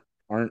aren't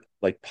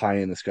like pie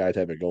in the sky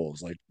type of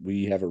goals. Like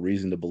we have a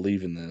reason to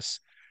believe in this.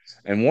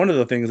 And one of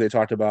the things they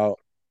talked about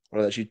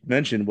or that she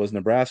mentioned was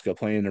Nebraska,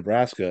 playing in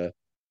Nebraska.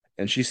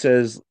 And she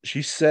said,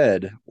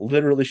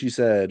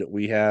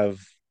 we have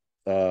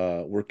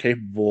we're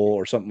capable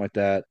or something like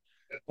that,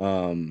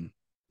 um,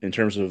 in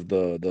terms of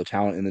the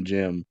talent in the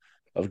gym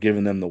of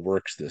giving them the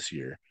works this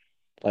year.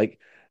 Like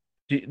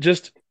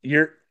just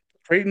you're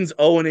Creighton's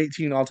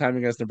 0-18 all time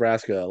against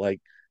Nebraska. Like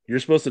you're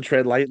supposed to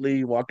tread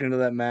lightly, walk into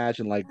that match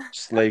and like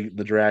slay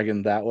the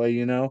dragon that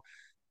way.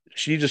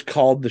 She just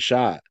called the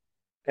shot.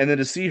 And then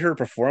to see her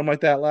perform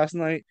like that last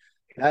night,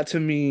 that to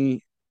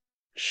me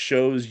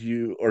shows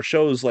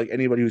like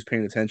anybody who's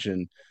paying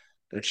attention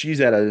that she's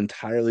at an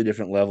entirely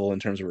different level in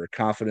terms of her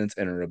confidence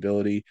and her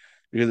ability.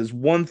 Because it's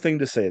one thing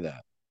to say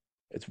that.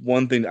 It's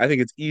one thing. I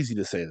think it's easy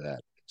to say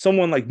that.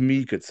 Someone like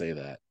me could say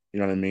that. You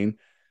know what I mean?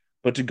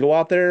 But to go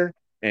out there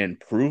and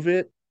prove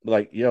it,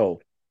 like, yo,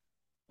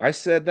 I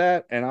said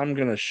that and I'm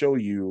gonna show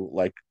you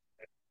like,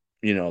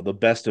 the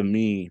best of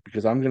me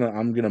because I'm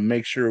gonna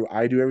make sure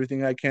I do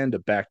everything I can to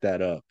back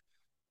that up.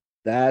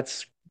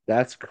 That's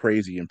that's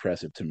crazy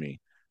impressive to me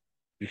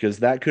because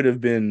that could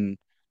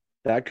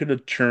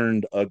have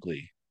turned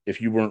ugly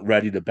if you weren't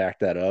ready to back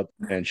that up.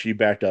 And she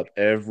backed up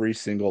every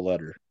single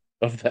letter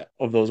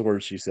of those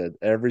words she said,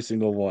 every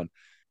single one.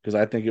 Because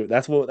I think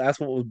that's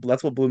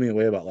what blew me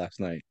away about last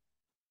night.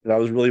 And I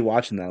was really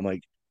watching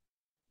that.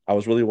 I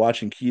was really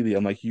watching Keely.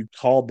 I'm like, you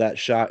called that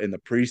shot in the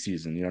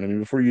preseason, you know what I mean?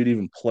 Before you'd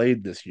even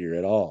played this year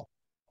at all.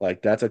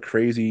 Like, that's a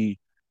crazy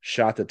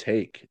shot to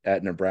take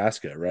at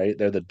Nebraska, right?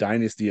 They're the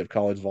dynasty of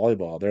college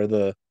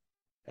volleyball.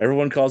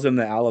 Everyone calls them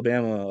the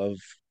Alabama of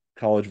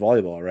college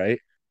volleyball, right?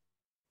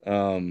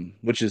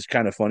 Which is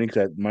kind of funny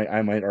because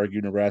I might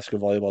argue Nebraska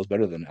volleyball is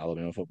better than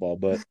Alabama football,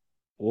 but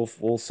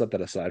we'll set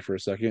that aside for a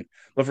second.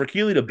 But for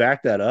Keely to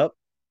back that up,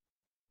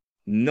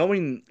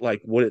 knowing like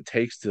what it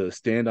takes to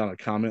stand on a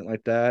comment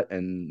like that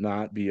and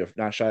not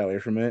shy away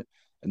from it,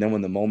 and then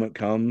when the moment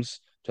comes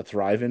to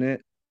thrive in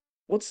it,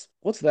 what's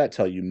that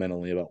tell you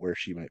mentally about where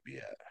she might be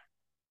at?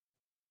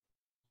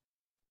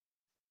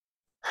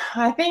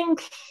 I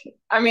think,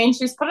 I mean,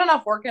 she's put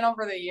enough work in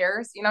over the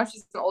years.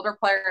 She's an older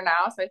player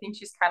now, so I think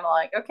she's kind of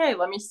like, okay,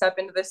 let me step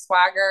into this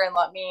swagger and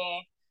let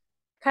me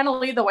kind of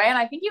lead the way. And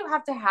I think you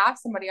have to have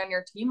somebody on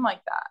your team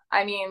like that.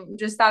 I mean,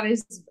 just that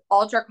is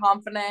ultra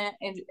confident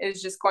and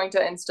is just going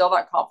to instill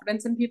that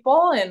confidence in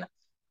people. And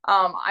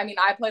I mean,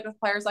 I played with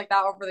players like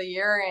that over the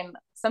year, and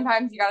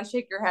sometimes you got to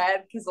shake your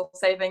head because they'll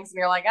say things and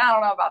you're like, I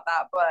don't know about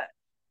that. But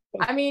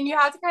I mean, you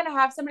have to kind of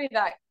have somebody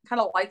that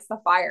kind of lights the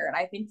fire. And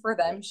I think for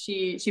Yeah, them,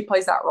 she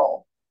plays that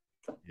role.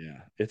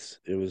 yeah,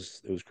 it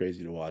was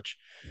crazy to watch.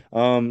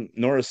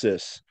 Nora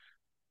Sis.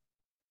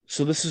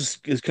 So this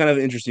is kind of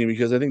interesting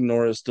because I think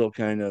Nora is still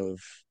kind of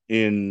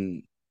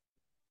in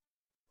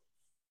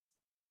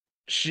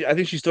I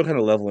think she's still kind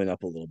of leveling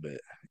up a little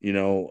bit. You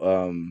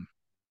know,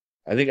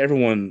 I think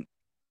everyone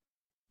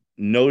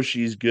knows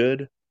she's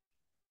good,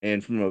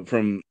 and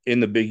from in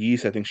the Big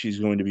East, I think she's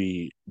going to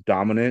be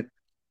dominant.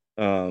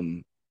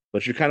 Um,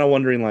 but you're kind of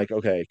wondering, like,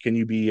 okay, can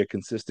you be a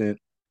consistent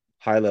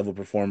high level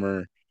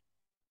performer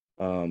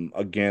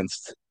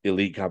against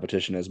elite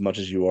competition as much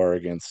as you are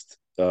against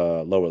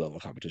lower level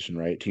competition,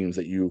 right? Teams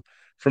that you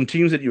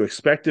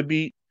expect to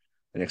beat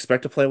and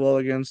expect to play well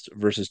against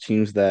versus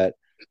teams that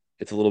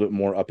it's a little bit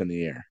more up in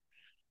the air.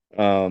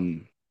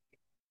 Um,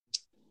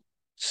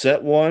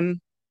 Set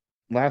one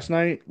last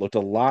night looked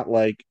a lot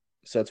like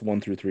sets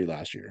 1 through 3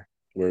 last year,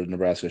 where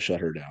Nebraska shut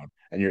her down.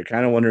 And you're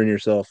kind of wondering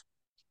yourself,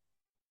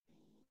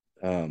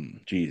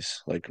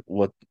 geez, like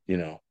what,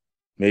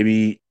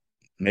 maybe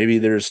maybe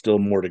there's still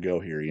more to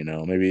go here,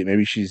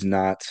 Maybe she's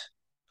not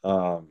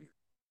um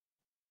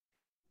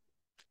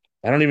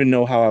I don't even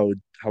know how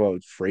I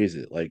would phrase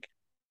it. Like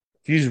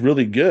she's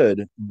really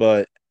good,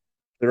 but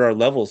there are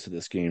levels to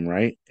this game,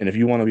 right? And if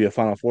you want to be a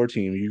Final Four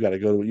team, you got to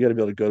be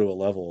able to go to a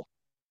level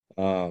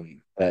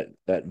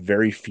that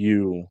very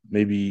few,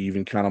 maybe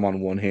even count them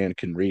on one hand,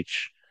 can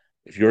reach.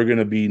 If you're going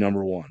to be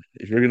number one,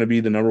 if you're going to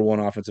be the number one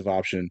offensive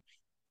option,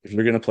 if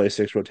you're going to play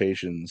 6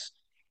 rotations,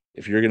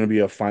 if you're going to be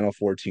a Final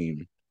Four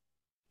team,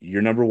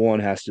 your number one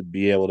has to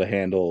be able to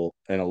handle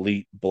an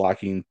elite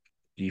blocking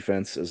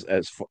defense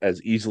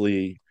as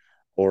easily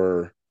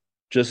or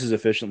just as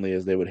efficiently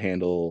as they would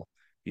handle,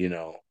 you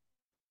know,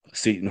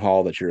 Seton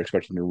Hall that you're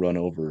expecting to run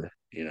over,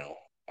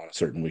 on a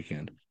certain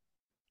weekend.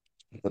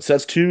 But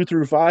sets 2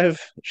 through 5,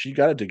 she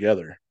got it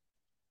together.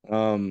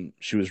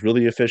 She was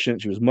really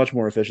efficient. She was much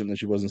more efficient than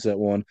she was in set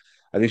one.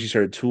 I think she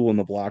started tooling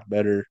the block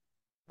better.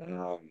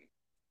 Um,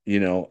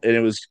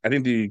 and I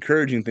think the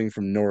encouraging thing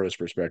from Nora's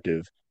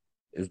perspective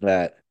is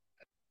that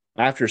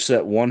after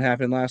set one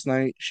happened last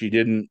night, she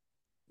didn't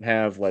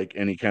have like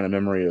any kind of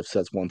memory of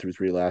sets 1 through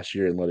 3 last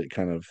year and let it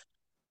kind of,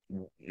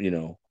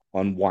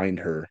 unwind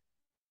her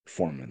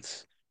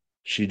performance.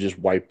 She just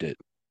wiped it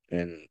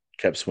and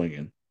kept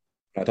swinging.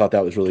 I thought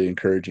that was really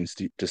encouraging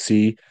to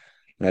see.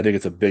 And I think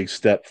it's a big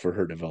step for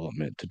her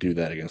development to do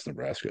that against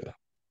Nebraska.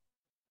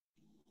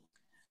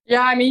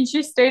 Yeah, I mean,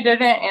 she stayed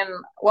in it, and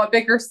what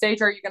bigger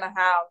stage are you going to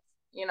have,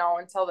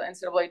 until the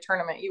NCAA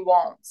tournament? You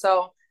won't.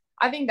 So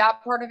I think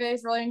that part of it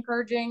is really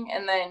encouraging.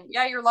 And then,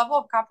 yeah, your level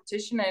of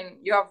competition, and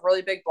you have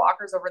really big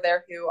blockers over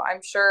there who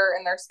I'm sure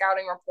in their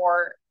scouting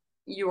report,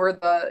 you were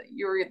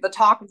the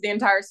talk of the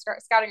entire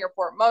scouting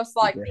report, most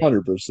likely,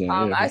 100%.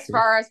 Yeah, for as sure.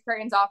 far as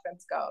Creighton's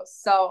offense goes.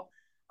 So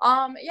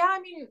yeah, I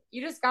mean,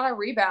 you just gotta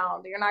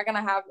rebound. You're not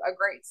gonna have a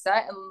great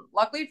set. And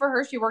luckily for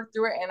her, she worked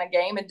through it in a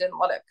game and didn't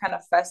let it kind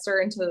of fester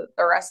into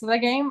the rest of the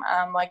game,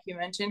 like you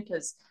mentioned,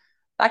 because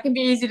that can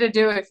be easy to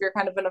do if you're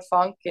kind of in a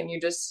funk and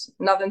you just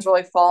nothing's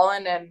really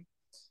falling. And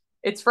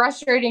it's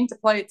frustrating to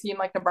play a team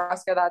like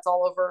Nebraska that's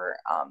all over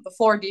the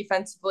floor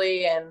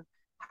defensively and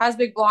has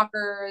big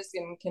blockers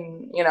and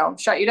can,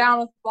 shut you down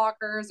with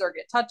blockers or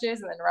get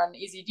touches and then run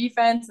easy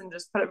defense and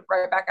just put it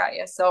right back at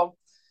you. So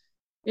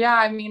yeah,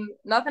 I mean,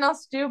 nothing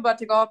else to do but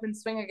to go up and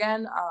swing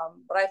again.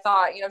 But I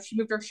thought, she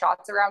moved her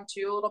shots around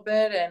too a little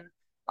bit,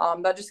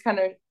 and that just kind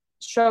of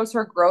shows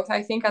her growth,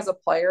 I think, as a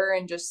player,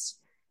 and just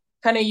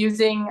kind of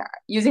using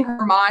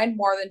her mind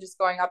more than just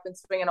going up and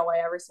swinging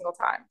away every single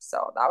time.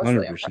 So that was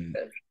really 100%.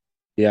 impressive.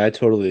 Yeah, I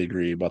totally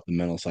agree about the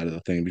mental side of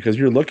the thing because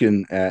you're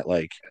looking at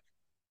like,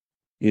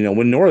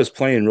 when Nora's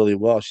playing really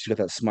well, she's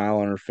got that smile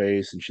on her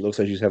face and she looks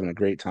like she's having a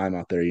great time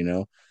out there.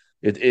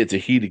 It's a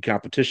heated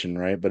competition,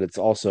 right? But it's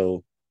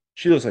also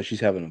she looks like she's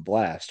having a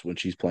blast when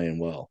she's playing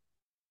well.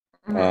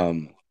 Mm-hmm.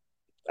 Um,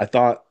 I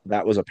thought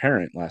that was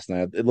apparent last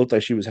night. It looked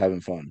like she was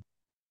having fun.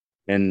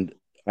 And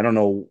I don't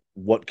know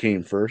what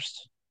came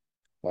first.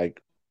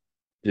 Like,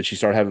 did she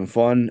start having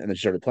fun and then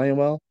she started playing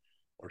well?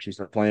 Or she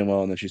started playing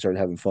well and then she started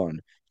having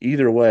fun?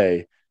 Either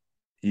way,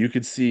 you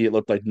could see it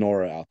looked like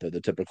Nora out there, the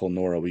typical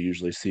Nora we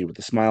usually see with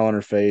the smile on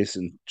her face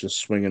and just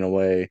swinging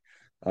away,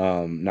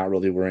 not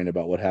really worrying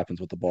about what happens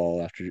with the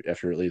ball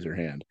after it leaves her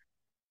hand.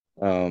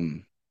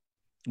 Um,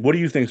 what do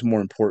you think is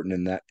more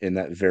important in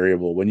that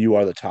variable when you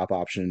are the top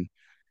option?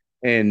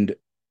 And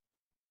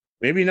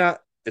maybe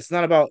not. It's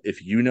not about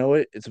if you know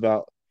it. It's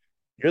about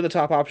you're the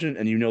top option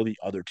and you know the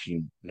other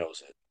team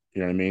knows it.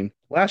 You know what I mean?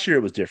 Last year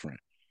it was different.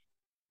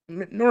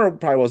 Nora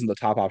probably wasn't the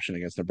top option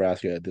against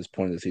Nebraska at this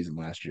point of the season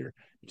last year.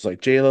 It was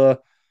like Jayla,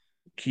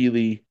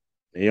 Keely,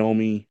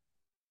 Naomi,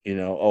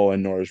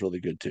 and Nora's really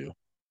good too.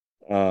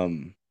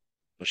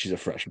 But she's a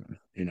freshman.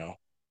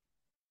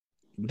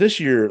 This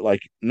year, like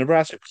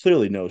Nebraska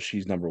clearly knows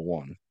she's number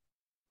one.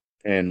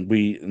 And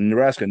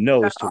Nebraska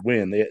knows to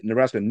win.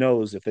 Nebraska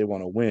knows if they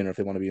want to win or if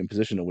they want to be in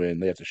position to win,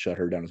 they have to shut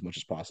her down as much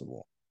as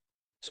possible.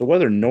 So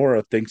whether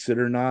Nora thinks it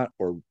or not,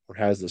 or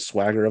has the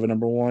swagger of a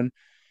number one,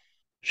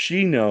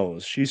 she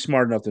knows she's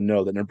smart enough to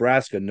know that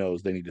Nebraska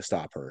knows they need to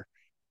stop her.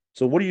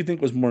 So what do you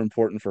think was more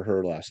important for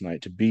her last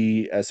night to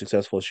be as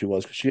successful as she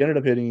was? Because she ended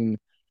up hitting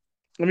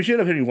I mean, she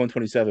ended up hitting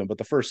 127, but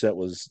the first set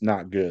was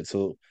not good.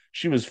 So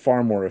she was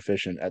far more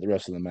efficient at the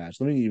rest of the match.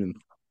 Let me even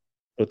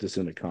put this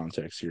into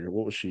context here.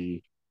 What was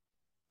she?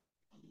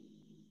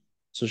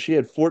 So she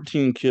had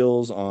 14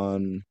 kills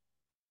on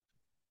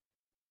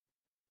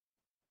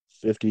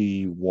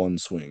 51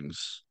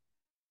 swings.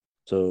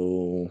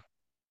 So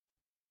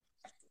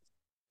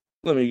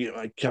let me get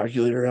my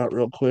calculator out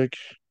real quick.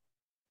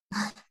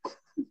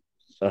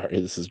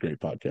 Sorry, this is great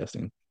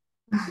podcasting.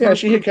 Yeah,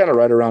 she hit kind of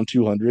right around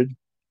 200.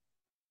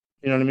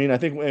 You know what I mean? I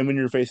think when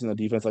you're facing a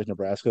defense like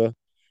Nebraska,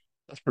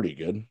 that's pretty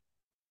good.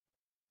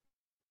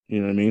 You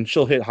know what I mean?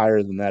 She'll hit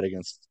higher than that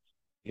against,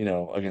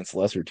 against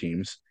lesser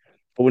teams.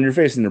 But when you're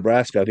facing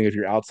Nebraska, I think if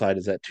your outside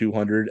is at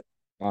 200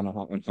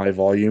 on high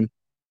volume,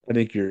 I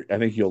think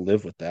you'll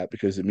live with that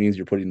because it means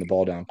you're putting the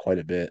ball down quite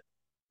a bit.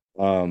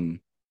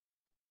 Um,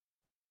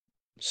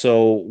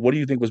 so what do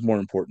you think was more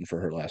important for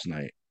her last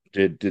night?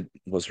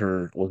 Was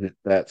it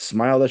that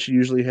smile that she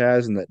usually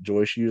has and that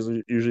joy she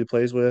usually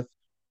plays with,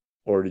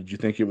 or did you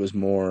think it was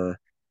more,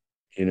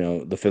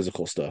 the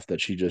physical stuff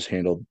that she just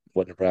handled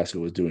what Nebraska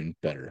was doing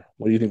better?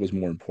 What do you think was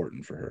more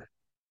important for her?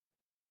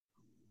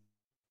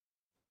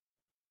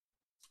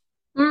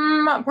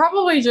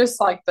 Probably just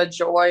like the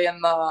joy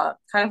and the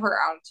kind of her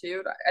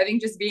attitude. I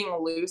think just being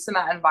loose in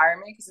that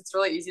environment because it's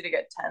really easy to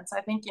get tense. I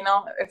think,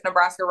 if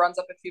Nebraska runs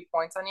up a few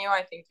points on you,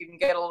 I think you can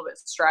get a little bit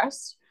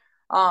stressed.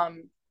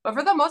 But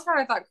for the most part,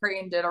 I thought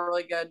Creighton did a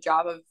really good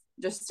job of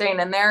just staying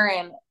in there.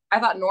 And I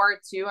thought Nora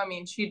too. I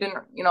mean, she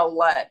didn't,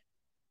 let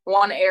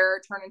one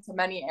error turn into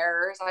many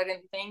errors. I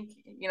didn't think,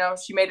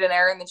 she made an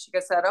error and then she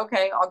just said,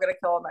 okay, I'll get a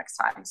kill next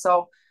time.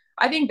 So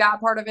I think that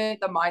part of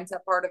it, the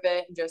mindset part of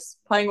it, and just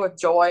playing with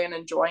joy and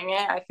enjoying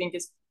it, I think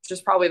is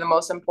just probably the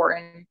most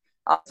important,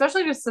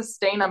 especially to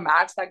sustain a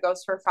match that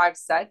goes for 5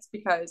 sets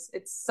because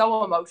it's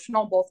so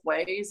emotional both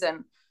ways.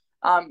 And,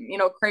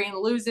 Creighton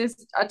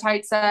loses a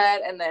tight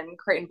set and then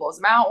Creighton blows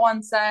them out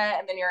one set.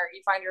 And then you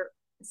find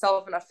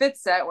yourself in a fifth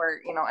set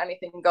where,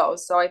 anything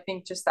goes. So I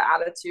think just the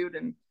attitude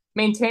and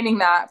maintaining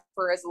that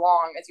for as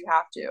long as you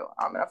have to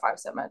in a 5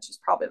 set match is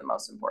probably the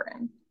most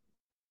important.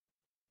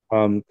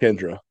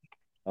 Kendra,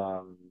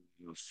 um,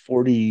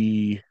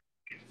 40,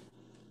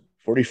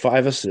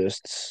 45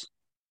 assists,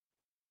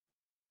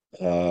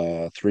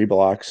 3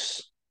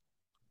 blocks,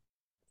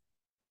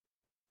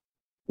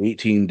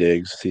 18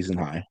 digs, season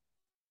high.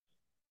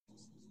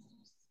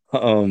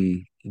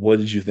 What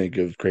did you think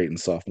of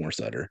Creighton's sophomore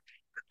setter?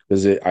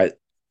 Because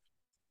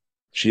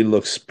she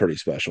looks pretty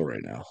special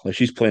right now. Like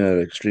she's playing at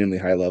an extremely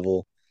high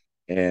level,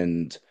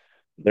 and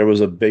there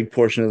was a big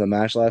portion of the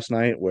match last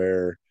night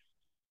where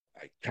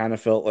I kind of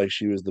felt like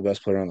she was the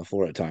best player on the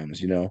floor at times.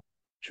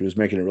 She was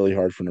making it really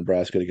hard for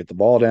Nebraska to get the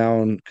ball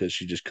down because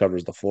she just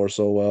covers the floor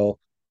so well.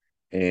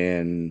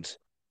 And,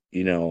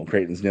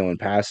 Creighton's nailing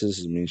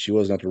passes. I mean, she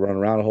wasn't have to run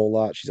around a whole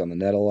lot. She's on the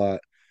net a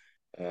lot.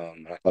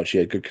 I thought she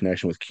had good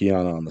connection with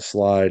Kiana on the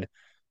slide,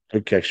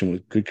 good connection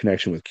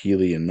with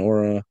Keely and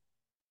Nora.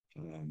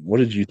 What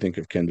did you think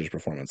of Kendra's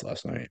performance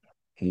last night?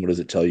 And what does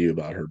it tell you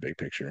about her big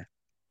picture?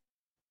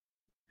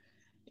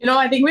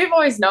 I think we've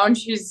always known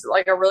she's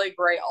like a really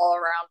great all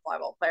around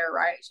volleyball player,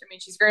 right? I mean,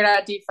 she's great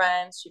at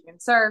defense. She can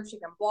serve, she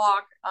can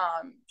block,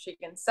 she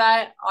can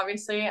set,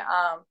 obviously.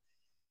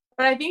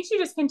 But I think she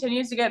just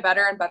continues to get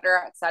better and better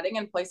at setting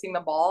and placing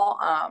the ball.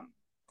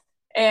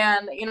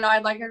 And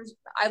I'd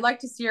like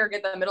to see her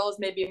get the middles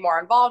maybe more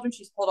involved when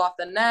she's pulled off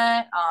the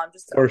net,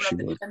 just Of to course open she up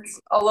the would. defense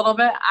a little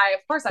bit.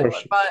 Of course I would,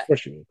 Of but course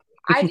she would.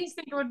 I just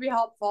think it would be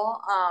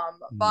helpful.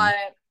 Mhm. But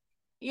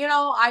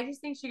I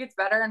just think she gets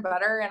better and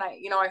better. And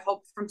I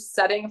hope from a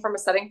setting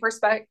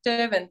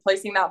perspective and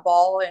placing that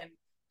ball and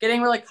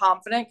getting really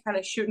confident, kind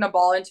of shooting a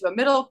ball into a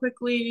middle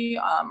quickly,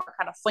 or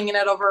kind of flinging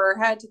it over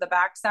her head to the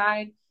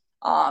backside.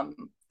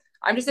 Um,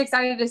 I'm just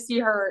excited to see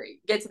her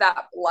get to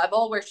that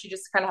level where she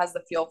just kind of has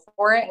the feel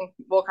for it and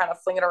will kind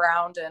of fling it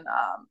around and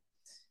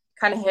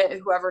kind of hit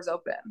whoever's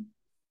open.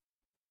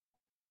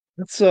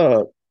 Let's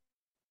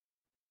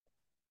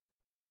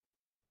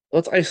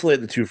let's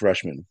isolate the two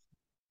freshmen.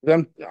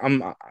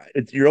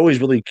 You're always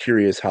really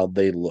curious how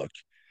they look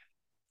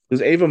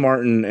because Ava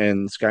Martin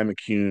and Sky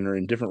McCune are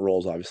in different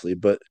roles, obviously,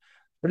 but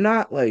they're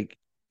not like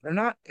they're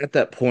not at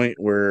that point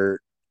where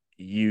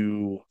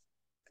you,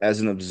 as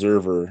an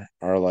observer,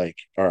 are like,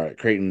 all right,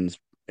 Creighton's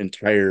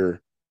entire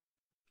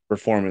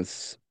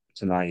performance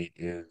tonight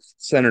is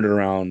centered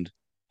around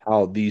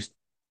how these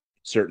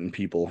certain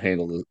people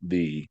handle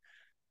the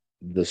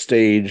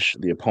stage,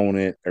 the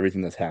opponent,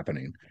 everything that's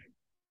happening.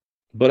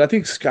 But I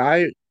think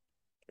Sky,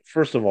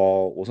 first of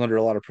all, was under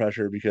a lot of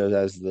pressure because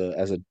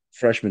as a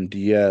freshman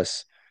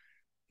DS,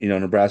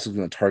 Nebraska's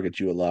going to target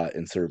you a lot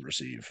in serve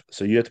receive.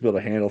 So you have to be able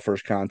to handle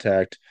first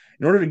contact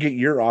in order to get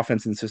your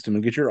offense in system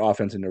and get your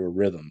offense into a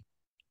rhythm.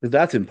 Because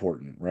that's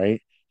important,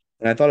 right?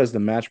 And I thought as the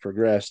match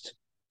progressed,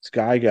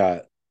 Sky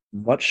got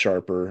much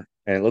sharper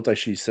and it looked like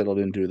she settled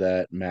into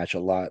that match a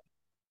lot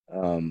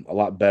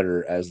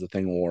better as the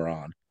thing wore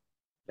on.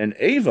 And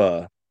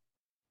Ava,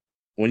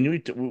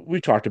 when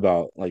we talked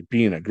about like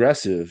being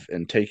aggressive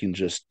and taking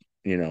just,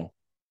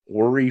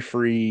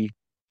 worry-free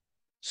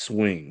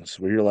swings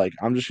where you're like,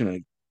 I'm gonna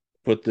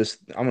hit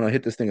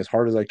this thing as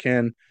hard as I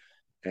can,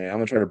 and I'm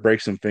gonna try to break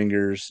some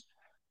fingers,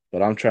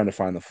 but I'm trying to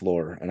find the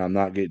floor and I'm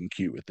not getting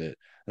cute with it.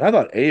 And I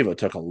thought Ava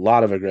took a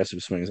lot of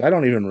aggressive swings. I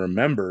don't even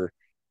remember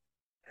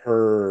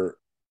her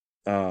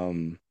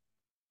um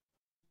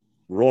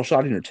roll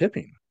shotting or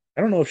tipping.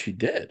 I don't know if she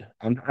did.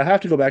 I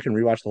have to go back and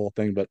rewatch the whole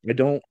thing, but I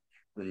don't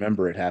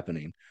remember it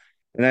happening.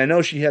 And I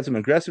know she had some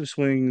aggressive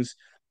swings,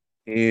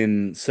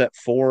 in set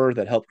four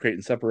that helped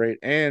Creighton separate,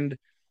 and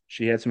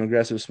she had some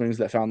aggressive swings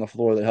that found the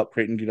floor that helped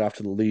Creighton get off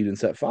to the lead in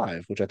set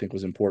five, which I think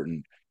was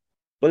important.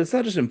 But it's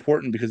not just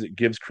important because it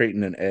gives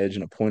Creighton an edge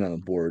and a point on the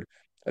board.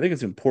 I think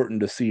it's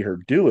important to see her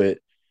do it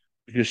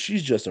because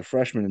she's just a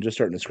freshman and just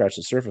starting to scratch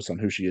the surface on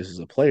who she is as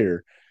a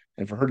player.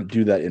 And for her to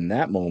do that in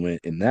that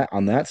moment, in that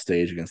on that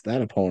stage against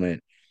that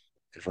opponent,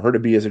 and for her to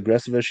be as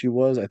aggressive as she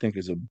was, I think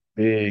is a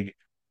big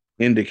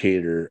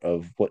indicator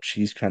of what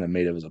she's kind of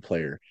made of as a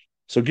player.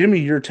 So give me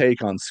your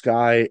take on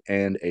Sky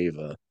and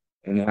Ava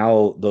and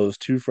how those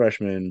two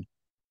freshmen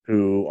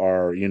who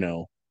are,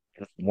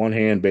 one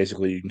hand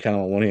basically you can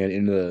count on one hand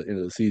into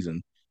the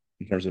season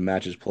in terms of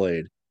matches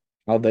played,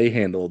 how they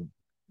handled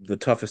the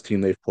toughest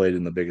team they've played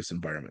in the biggest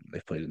environment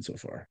they've played in so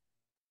far.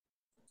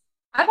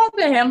 I thought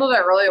they handled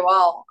it really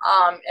well.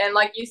 And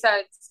like you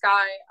said,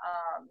 Sky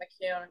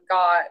McCune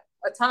got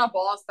a ton of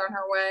balls thrown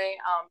her way,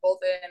 both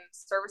in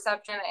serve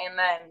reception and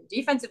then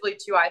defensively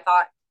too. I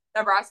thought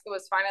Nebraska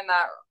was finding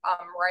that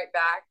right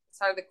back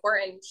side of the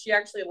court, and she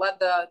actually led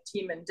the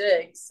team in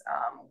digs,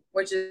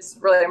 which is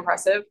really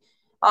impressive.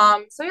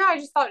 So yeah, I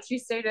just thought she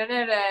stayed in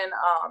it and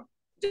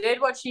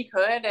did what she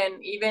could,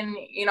 and even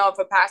if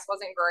a pass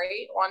wasn't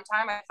great one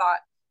time, I thought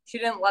she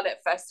didn't let it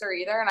fester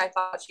either, and I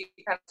thought she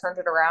kind of turned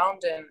it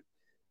around and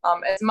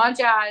as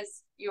much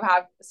as you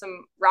have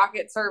some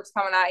rocket serves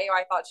coming at you,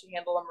 I thought she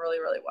handled them really,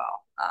 really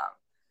well.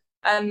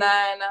 And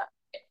then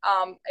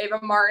Ava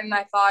Martin,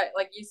 I thought,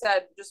 like you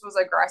said, just was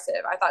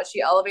aggressive. I thought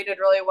she elevated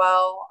really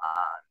well.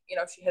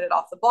 She hit it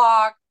off the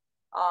block.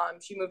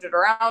 She moved it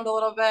around a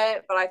little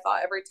bit, but I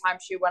thought every time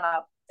she went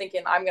up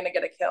thinking, I'm going to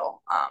get a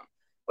kill,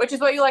 which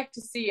is what you like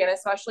to see. And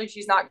especially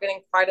she's not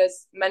getting quite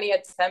as many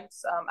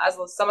attempts as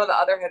some of the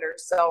other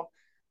hitters. So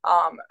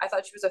I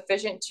thought she was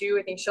efficient too.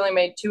 I think she only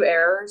made 2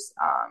 errors.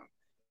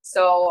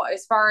 So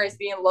as far as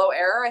being low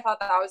error, I thought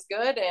that was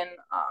good, and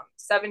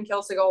 7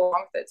 kills to go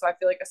along with it. So I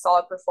feel like a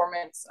solid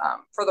performance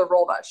for the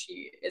role that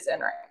she is in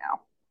right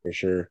now. For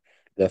sure.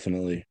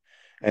 Definitely.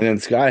 And then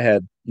Sky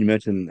had, you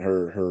mentioned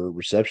her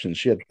receptions.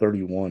 She had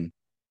 31,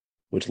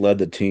 which led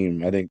the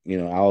team. I think,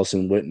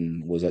 Allison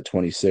Witten was at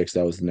 26.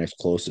 That was the next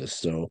closest.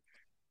 So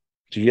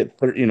to get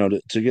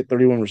to get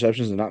 31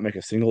 receptions and not make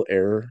a single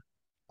error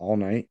all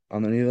night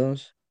on any of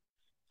those,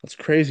 that's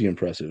crazy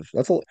impressive.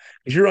 That's a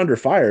because you're under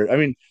fire. I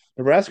mean,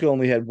 Nebraska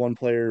only had one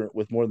player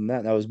with more than that,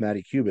 and that was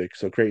Maddie Kubik.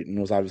 So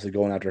Creighton was obviously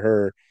going after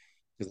her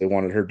because they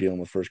wanted her dealing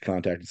with first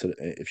contact instead of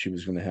if she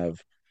was going to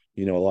have,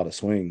 a lot of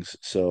swings.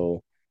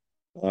 So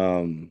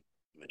um,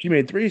 she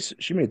made three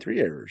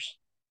errors.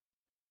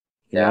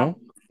 You Yeah. know,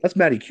 that's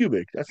Maddie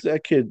Kubik. That's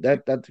that kid.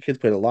 That the kid's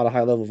played a lot of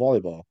high level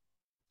volleyball.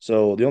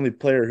 So the only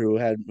player who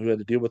had to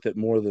deal with it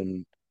more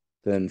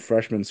than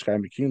freshman Sky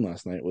McCune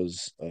last night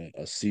was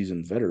a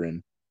seasoned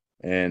veteran,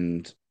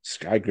 and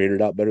Sky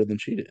graded out better than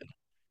she did.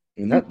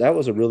 I mean that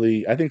was a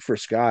really I think for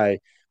Sky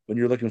when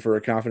you're looking for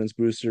a confidence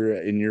booster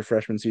in your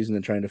freshman season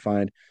and trying to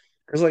find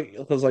because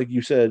like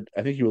you said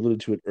I think you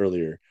alluded to it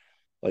earlier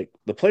like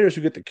the players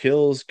who get the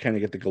kills kind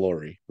of get the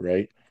glory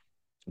right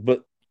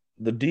but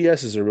the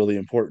DSs are really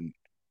important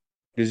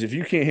because if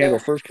you can't handle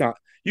first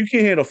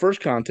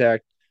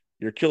contact,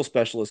 your kill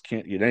specialist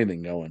can't get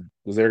anything going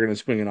because they're going to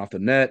swing it off the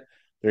net.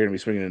 They're going to be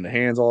swinging in the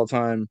hands all the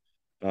time.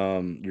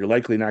 You're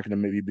likely not going to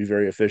maybe be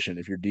very efficient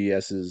if your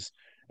DSs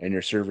and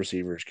your serve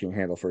receivers can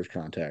handle first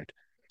contact.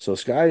 So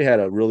Sky had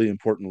a really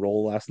important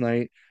role last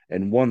night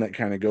and one that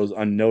kind of goes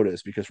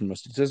unnoticed because from a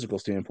statistical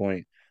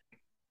standpoint,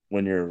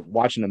 when you're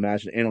watching a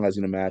match and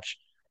analyzing a match,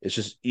 it's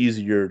just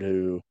easier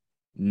to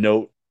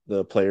note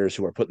the players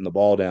who are putting the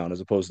ball down as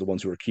opposed to the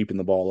ones who are keeping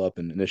the ball up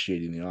and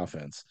initiating the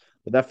offense.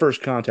 But that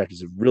first contact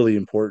is really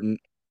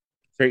important.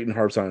 Creighton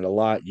harps on it a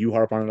lot. You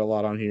harp on it a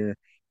lot on here.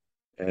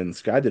 And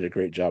Sky did a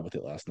great job with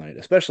it last night,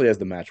 especially as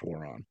the match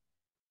wore on.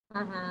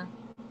 Mm-hmm.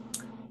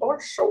 For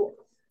sure.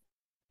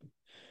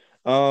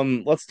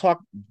 Let's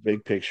talk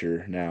big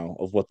picture now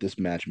of what this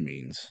match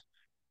means.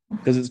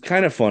 Because it's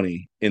kind of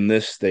funny in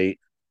this state.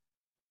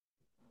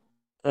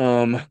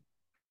 Um,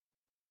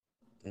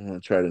 I'm gonna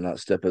try to not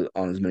step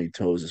on as many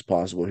toes as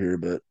possible here,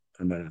 but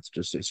I might have to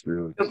just say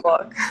screw it. Good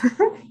luck.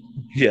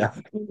 Yeah.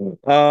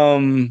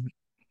 Um,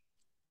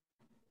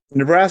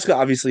 Nebraska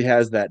obviously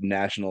has that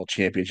national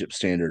championship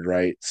standard,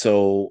 right?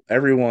 So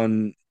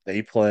everyone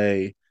they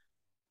play,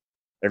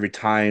 every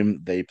time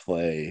they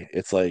play,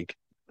 it's like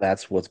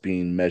that's what's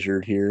being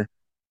measured here,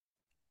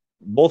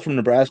 both from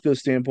Nebraska's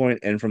standpoint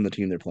and from the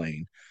team they're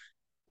playing.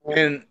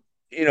 And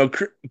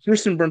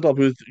Kristen Bernthal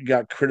Booth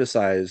got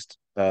criticized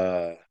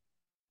by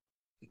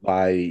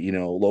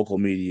local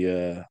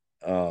media,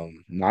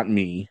 not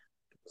me,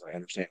 because I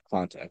understand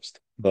context,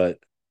 but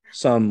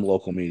some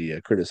local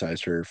media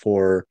criticized her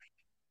for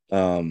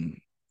um,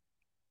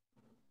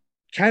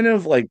 kind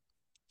of like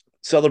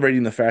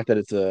celebrating the fact that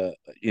it's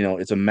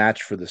a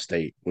match for the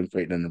state when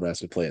Creighton and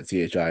Nebraska play at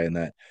CHI, and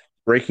that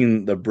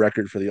breaking the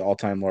record for the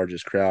all-time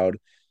largest crowd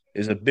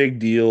is a big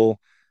deal,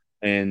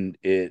 and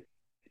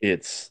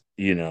it's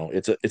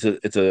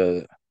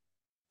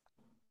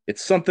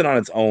something on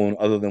its own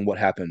other than what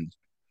happened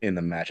in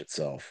the match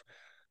itself.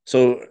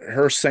 So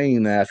her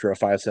saying that after a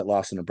 5-set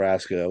loss to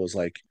Nebraska was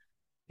like,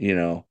 you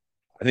know,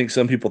 I think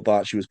some people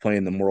thought she was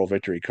playing the moral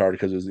victory card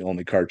because it was the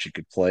only card she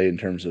could play in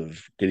terms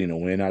of getting a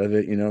win out of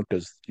it,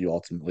 because you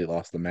ultimately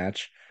lost the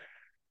match.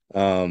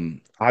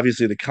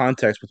 Obviously, the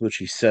context with which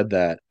he said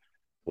that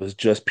was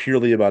just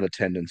purely about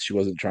attendance. She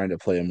wasn't trying to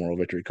play a moral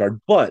victory card,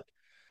 but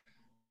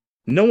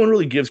no one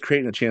really gives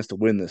Creighton a chance to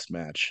win this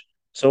match.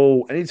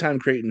 So anytime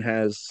Creighton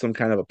has some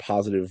kind of a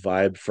positive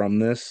vibe from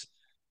this,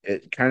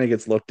 it kind of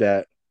gets looked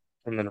at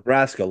from the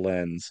Nebraska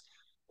lens,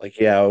 like,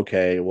 yeah,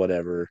 okay,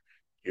 whatever.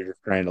 You're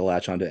just trying to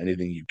latch onto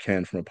anything you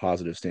can from a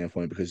positive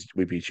standpoint because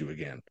we beat you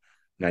again.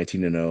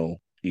 19-0,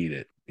 eat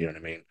it. You know what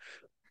I mean?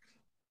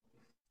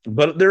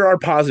 But there are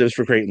positives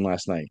for Creighton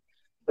last night.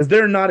 Because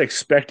they're not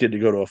expected to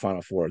go to a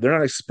Final Four. They're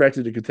not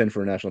expected to contend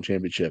for a national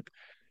championship.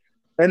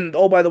 And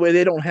oh, by the way,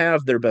 they don't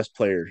have their best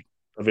player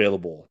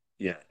available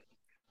yet.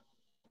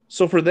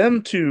 So for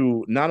them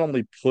to not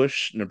only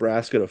push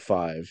Nebraska to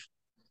 5,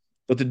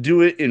 but to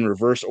do it in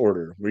reverse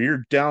order, where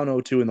you're down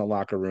 0-2 in the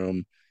locker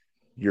room,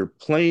 you're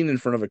playing in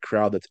front of a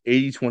crowd that's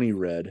 80-20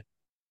 red.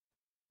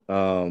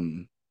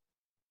 Um,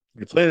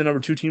 you're playing the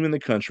number 2 team in the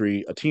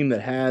country, a team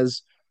that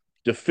has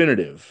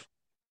definitive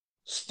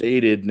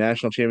stated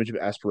national championship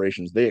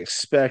aspirations. They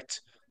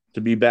expect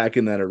to be back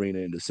in that arena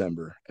in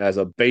December as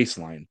a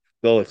baseline.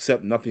 They'll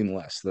accept nothing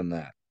less than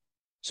that.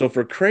 So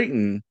for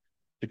Creighton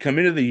to come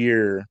into the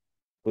year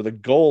with a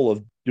goal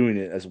of doing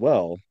it as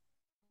well,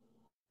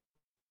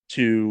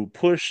 to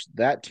push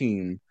that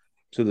team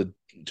to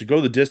go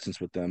the distance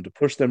with them, to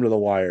push them to the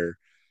wire,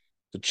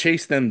 to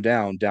chase them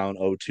down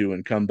 0-2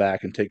 and come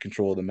back and take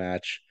control of the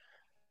match,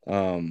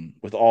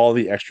 with all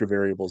the extra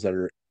variables that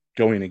are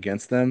going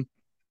against them.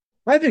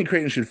 I think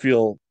Creighton should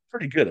feel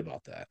pretty good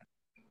about that.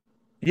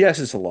 Yes,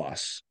 it's a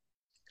loss.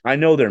 I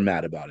know they're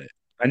mad about it.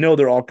 I know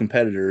they're all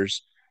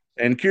competitors.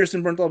 And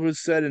Kirsten Bernthal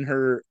said in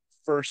her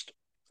first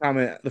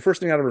comment, the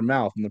first thing out of her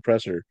mouth in the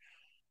presser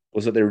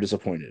was that they were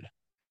disappointed.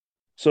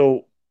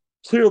 So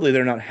clearly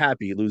they're not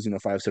happy losing a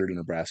 5-setter to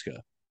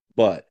Nebraska,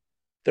 but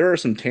there are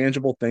some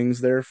tangible things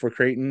there for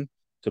Creighton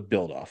to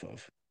build off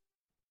of.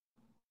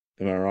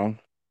 Am I wrong?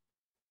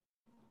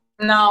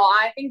 No,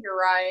 I think you're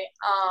right.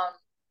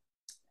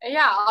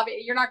 Yeah,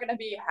 you're not going to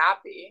be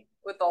happy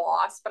with the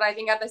loss, but I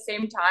think at the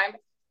same time,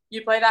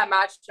 you play that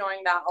match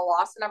knowing that a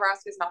loss in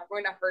Nebraska is not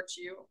going to hurt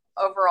you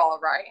overall,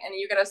 right? And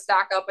you got to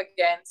stack up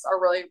against a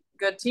really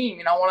good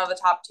team, one of the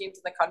top teams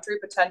in the country,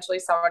 potentially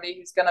somebody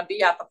who's going to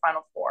be at the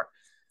Final Four.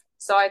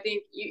 So I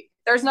think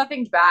there's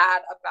nothing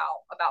bad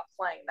about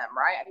playing them,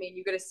 right? I mean,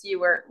 you got to see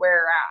where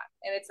you're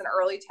at, and it's an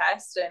early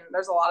test, and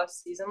there's a lot of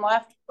season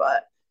left.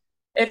 But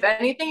if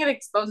anything, it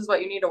exposes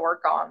what you need to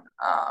work on.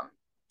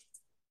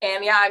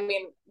 And yeah, I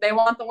mean, they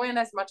want the win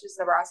as much as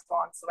Nebraska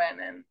wants to win,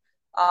 and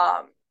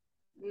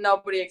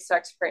nobody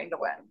expects Creighton to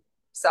win.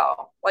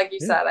 So, like you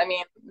Yeah. said, I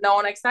mean, no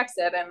one expects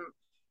it. And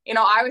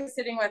I was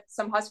sitting with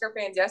some Husker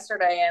fans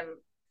yesterday, and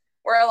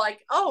we're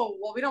like, oh,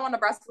 well, we don't want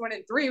Nebraska to win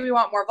in 3. We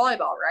want more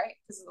volleyball, right?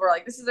 Because we're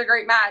like, this is a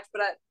great match,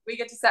 but we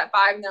get to set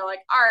 5, and they're like,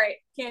 all right,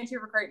 can't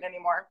cheer for Creighton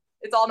anymore.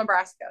 It's all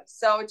Nebraska.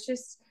 So it's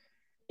just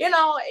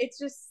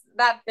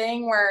that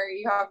thing where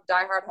you have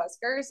diehard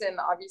Huskers, and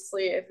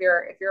obviously, if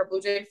you're a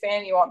Blue Jay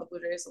fan, you want the Blue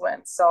Jays to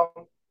win. So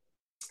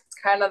it's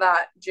kind of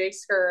that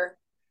J-Sker,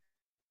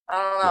 I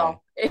don't Yeah.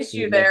 know,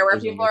 issue there where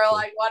There's a people are mixture.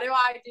 like, what do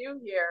I do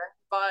here?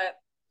 But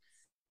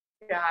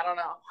yeah, I don't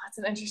know. It's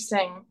an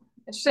interesting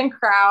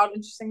crowd,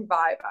 interesting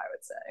vibe, I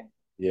would say.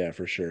 Yeah,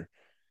 for sure.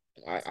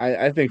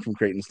 I think from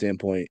Creighton's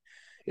standpoint,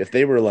 if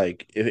they were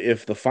like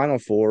if the Final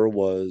Four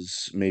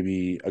was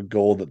maybe a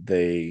goal that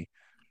they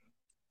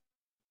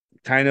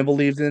kind of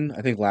believed in,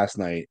 I think last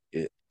night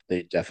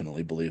they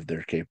definitely believe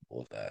they're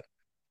capable of that.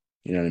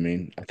 You know what I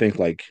mean? I think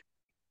like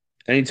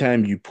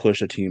anytime you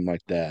push a team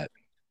like that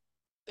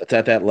that's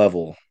at that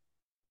level,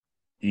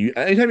 you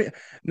anytime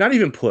not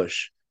even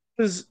push,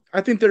 because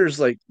I think there's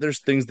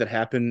things that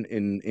happen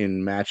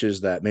in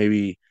matches that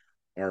maybe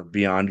are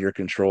beyond your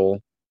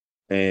control,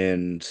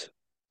 and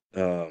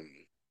um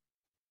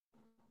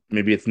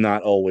maybe it's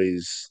not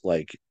always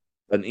like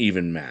an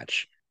even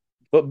match.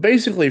 But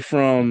basically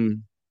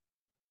from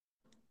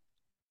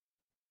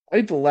I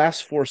think the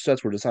last 4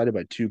 sets were decided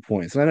by 2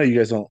 points. And I know you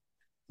guys don't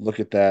look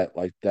at that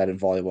like that in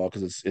volleyball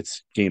because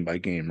it's game by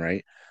game,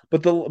 right?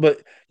 But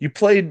they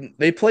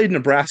played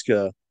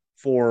Nebraska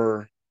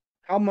for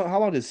how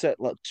long did set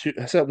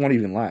 1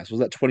 even last? Was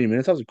that 20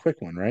 minutes? That was a quick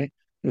one, right?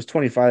 It was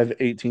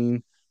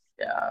 25-18.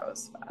 Yeah, it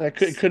was That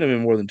could facts. could have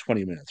been more than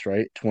 20 minutes,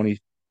 right? 20,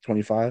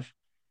 25.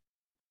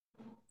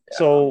 Yeah.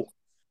 So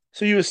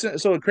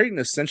so Creighton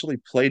essentially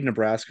played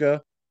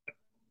Nebraska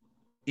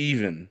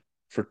even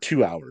for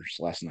 2 hours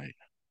last night.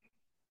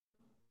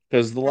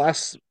 Because the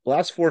last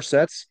 4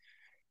 sets,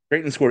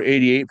 Creighton scored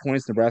 88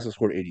 points, Nebraska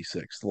scored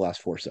 86 the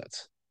last 4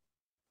 sets.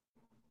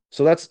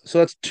 So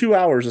that's 2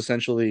 hours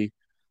essentially,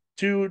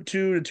 two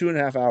to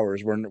 2.5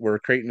 hours where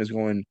Creighton is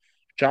going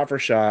shot for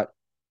shot,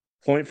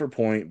 point for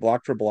point,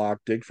 block for block,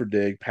 dig for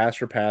dig, pass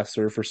for pass,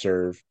 serve for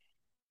serve.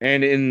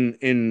 And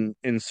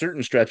in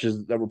certain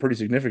stretches that were pretty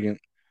significant,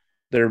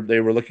 they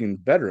were looking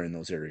better in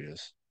those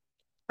areas.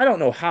 I don't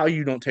know how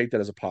you don't take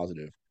that as a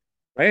positive.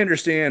 I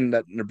understand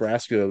that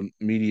Nebraska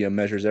media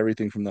measures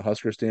everything from the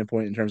Husker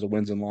standpoint in terms of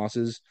wins and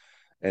losses,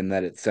 and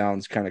that it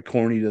sounds kind of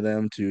corny to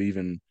them to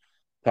even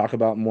talk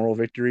about moral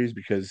victories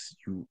because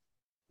you're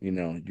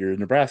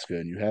Nebraska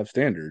and you have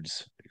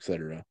standards,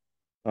 etc.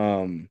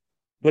 Um,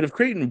 but if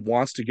Creighton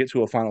wants to get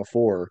to a Final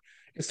Four,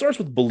 it starts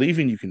with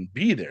believing you can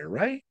be there,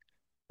 right?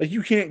 Like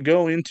you can't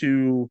go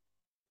into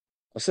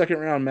a second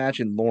round match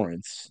in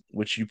Lawrence,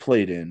 which you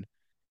played in,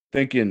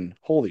 thinking,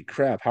 holy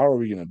crap, how are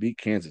we going to beat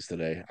Kansas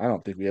today? I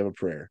don't think we have a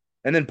prayer.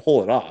 And then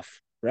pull it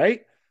off,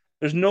 right?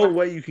 There's no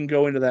way you can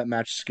go into that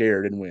match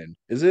scared and win,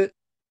 is it?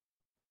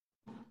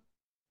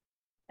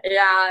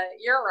 Yeah,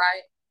 you're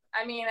right.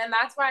 I mean, and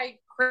that's why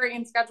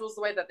Creighton schedules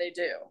the way that they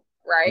do,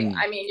 right? Mm,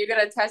 I mean, you're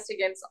going to test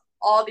against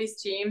all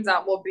these teams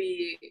that will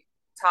be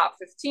top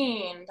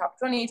 15, top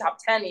 20, top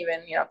 10,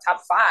 even,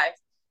 top five,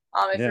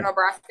 if you're yeah,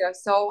 Nebraska.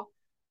 So,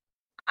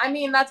 I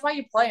mean, that's why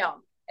you play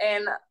them.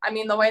 And I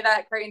mean, the way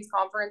that Creighton's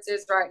conference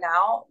is right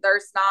now,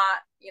 there's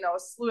not, a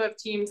slew of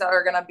teams that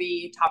are going to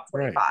be top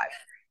right, 25.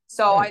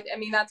 So, right. I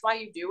mean, that's why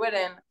you do it.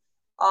 And,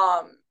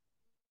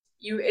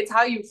 it's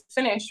how you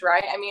finish,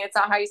 right? I mean, it's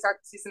not how you start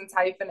the season, it's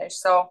how you finish.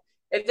 So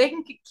if they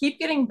can keep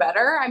getting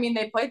better, I mean,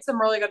 they played some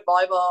really good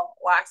volleyball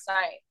last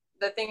night.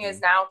 The thing is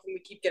Mm, now, can we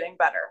keep getting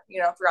better,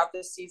 throughout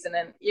this season?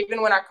 And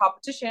even when our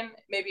competition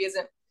maybe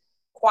isn't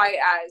quite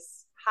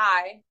as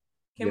high,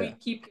 can yeah, we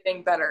keep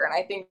getting better? And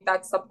I think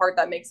that's the part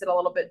that makes it a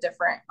little bit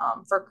different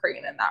for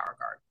Creighton in that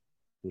regard.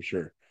 for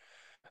sure.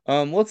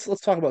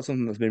 Let's talk about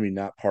something that's maybe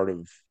not part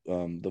of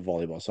the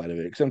volleyball side of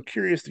it because I'm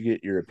curious to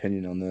get your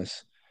opinion on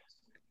this.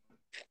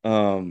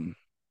 Um,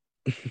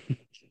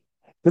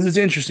 because it's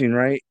interesting,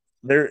 right?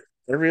 They're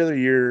every other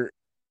year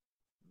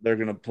they're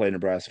going to play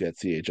Nebraska at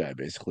CHI.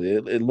 Basically,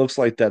 it looks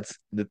like that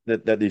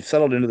they've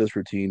settled into this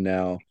routine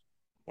now,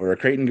 where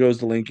Creighton goes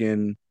to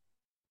Lincoln,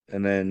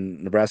 and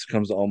then Nebraska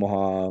comes to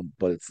Omaha,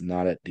 but it's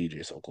not at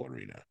DJ Sokol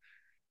Arena.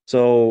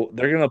 So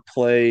they're going to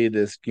play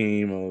this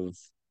game of,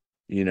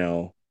 you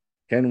know,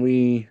 can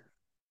we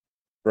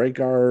break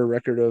our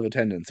record of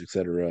attendance,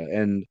 etc.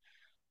 And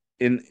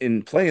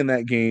in playing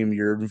that game,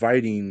 you're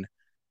inviting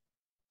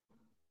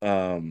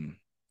um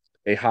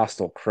a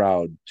hostile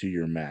crowd to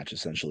your match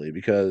essentially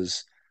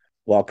because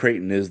while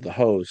Creighton is the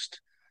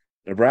host,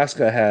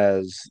 Nebraska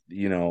has,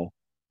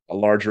 a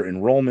larger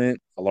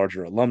enrollment, a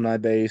larger alumni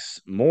base,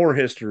 more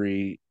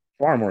history,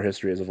 far more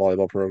history as a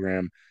volleyball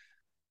program.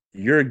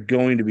 You're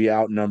going to be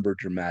outnumbered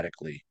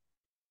dramatically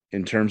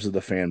in terms of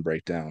the fan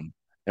breakdown.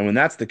 And when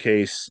that's the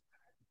case,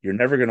 you're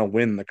never going to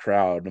win the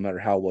crowd no matter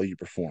how well you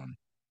perform.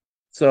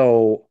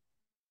 So,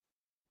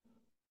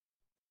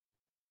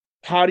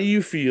 how do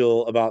you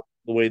feel about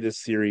the way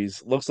this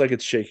series looks like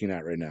it's shaking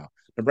out right now?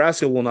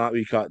 Nebraska will not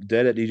be caught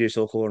dead at DJ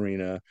Sokol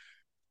Arena,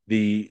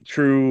 the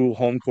true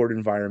home court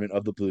environment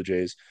of the Blue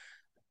Jays.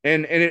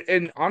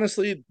 And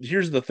honestly,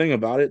 here's the thing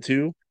about it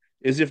too,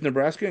 is if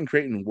Nebraska and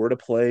Creighton were to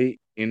play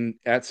in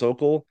at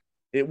Sokol,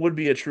 it would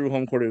be a true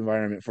home court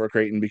environment for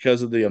Creighton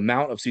because of the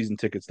amount of season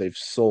tickets they've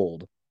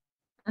sold.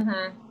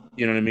 Mm-hmm.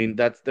 You know what I mean?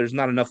 That's there's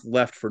not enough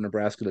left for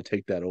Nebraska to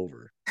take that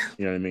over.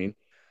 You know what I mean?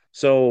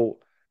 So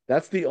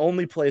that's the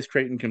only place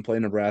Creighton can play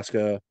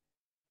Nebraska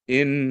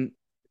in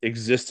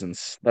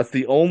existence. That's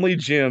the only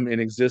gym in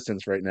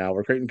existence right now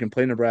where Creighton can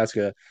play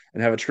Nebraska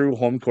and have a true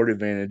home court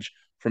advantage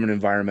from an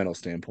environmental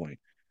standpoint.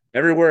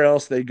 Everywhere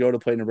else they go to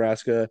play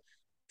Nebraska,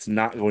 it's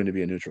not going to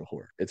be a neutral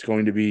court. It's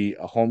going to be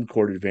a home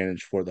court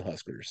advantage for the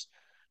Huskers.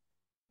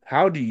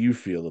 How do you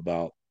feel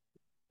about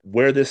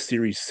where this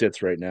series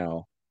sits right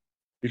now?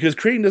 Because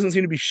Creighton doesn't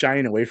seem to be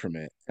shying away from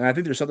it. And I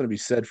think there's something to be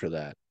said for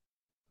that.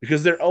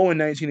 Because they're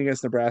 0-19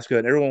 against Nebraska,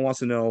 and everyone wants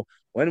to know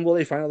when will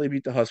they finally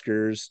beat the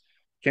Huskers?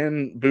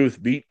 Can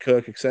Booth beat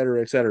Cook, et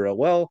cetera, et cetera?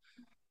 Well,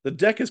 the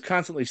deck is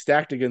constantly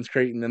stacked against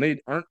Creighton, and they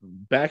aren't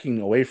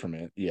backing away from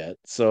it yet.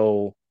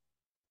 So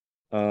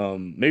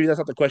maybe that's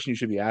not the question you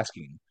should be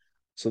asking.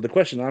 So the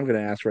question I'm going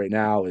to ask right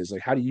now is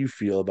like, how do you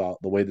feel about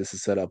the way this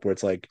is set up? Where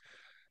it's like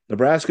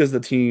Nebraska is the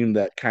team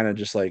that kind of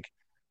just like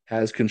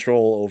has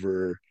control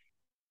over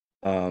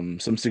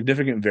some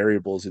significant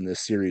variables in this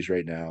series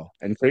right now,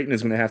 and Creighton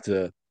is going to have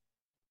to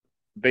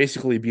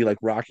basically be like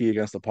Rocky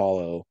against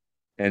Apollo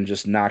and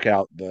just knock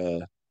out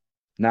the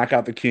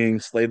king,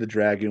 slay the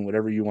dragon,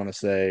 whatever you want to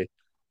say,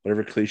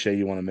 whatever cliche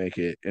you want to make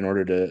it in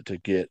order to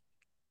get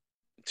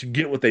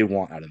what they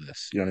want out of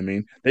this. You know what I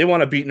mean? They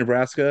want to beat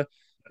Nebraska.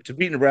 To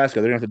beat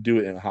Nebraska, they're gonna have to do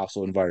it in a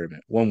hostile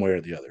environment, one way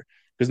or the other.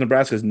 Because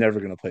Nebraska is never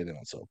gonna play them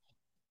on so.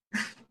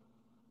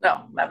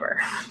 No, never.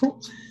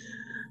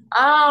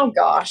 Oh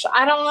gosh,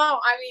 I don't know.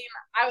 I mean,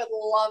 I would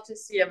love to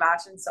see a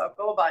match in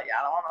Soko, but yeah,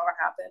 I don't know what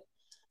happened.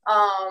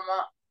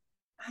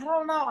 I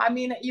don't know. I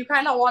mean, you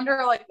kind of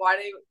wonder like why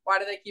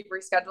do they keep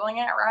rescheduling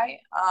it, right?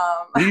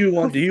 Do you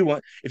want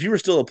if you were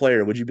still a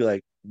player, would you be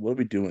like, what are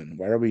we doing?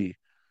 Why are we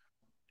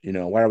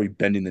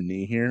bending the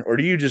knee here? Or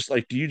do you just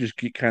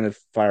get kind of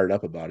fired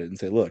up about it and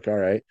say, look, all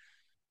right,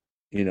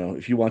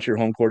 if you want your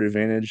home court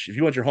advantage, if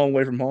you want your home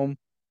away from home,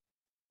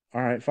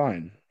 all right,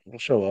 fine. We'll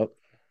show up.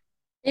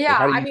 Like, Yeah,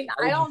 I mean, how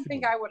I would you don't feel?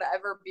 think I would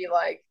ever be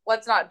like,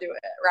 let's not do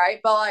it, right?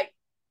 But like,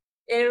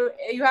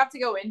 you have to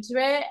go into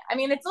it. I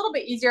mean, it's a little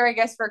bit easier, I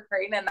guess, for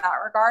Creighton in that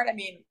regard. I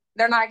mean,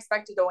 they're not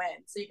expected to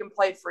win, so you can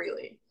play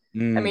freely.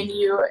 I mean, Mm,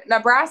 you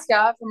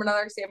Nebraska, from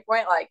another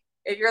standpoint, like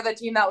if you're the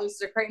team that loses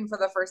to Creighton for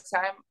the first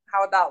time,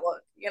 how would that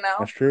look? You know,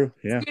 that's true.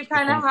 so Yeah, you good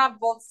kind of point. have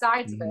both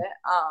sides of Hmm. it.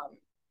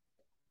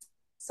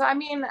 So I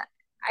mean,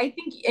 I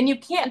think, and you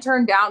can't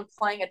turn down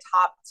playing a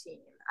top team.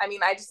 I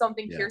mean, I just don't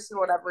think Yeah, Kirsten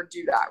would ever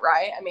do that,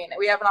 right? I mean,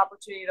 we have an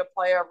opportunity to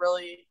play a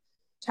really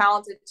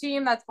talented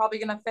team that's probably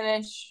going to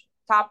finish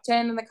top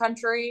 10 in the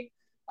country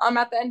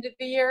at the end of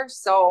the year.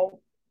 So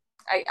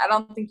I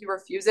don't think you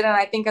refuse it. And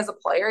I think as a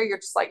player, you're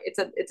just like, it's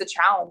a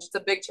challenge. It's a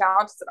big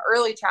challenge. It's an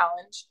early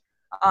challenge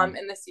mm,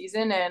 in the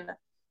season. And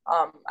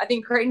I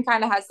think Creighton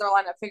kind of has their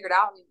lineup figured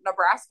out. And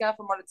Nebraska,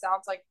 from what it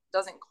sounds like,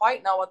 doesn't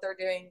quite know what they're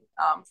doing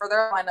for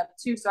their lineup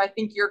too. So I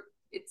think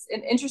it's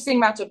an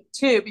interesting matchup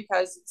too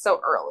because it's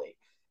so early,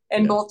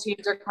 and yeah, both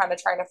teams are kind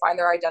of trying to find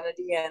their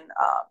identity and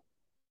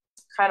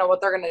kind of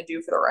what they're going to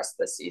do for the rest of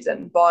the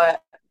season.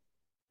 But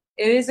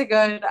it is a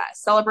good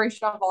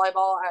celebration of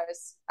volleyball,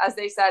 as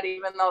they said,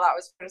 even though that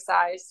was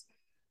criticized.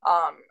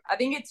 I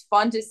think it's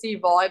fun to see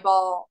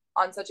volleyball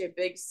on such a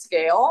big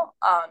scale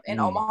in mm,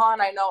 Omaha,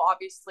 and I know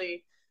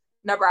obviously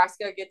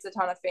Nebraska gets a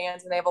ton of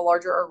fans and they have a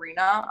larger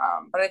arena,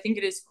 but I think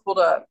it is cool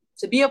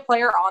to be a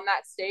player on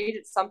that stage.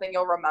 It's something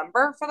you'll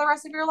remember for the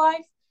rest of your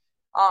life.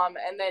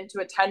 And then to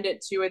attend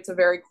it too, it's a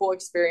very cool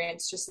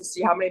experience just to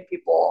see how many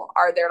people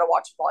are there to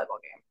watch a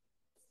volleyball game.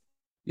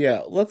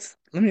 yeah. Let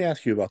me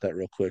ask you about that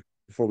real quick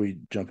before we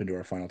jump into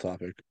our final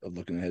topic of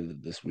looking ahead to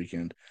this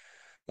weekend.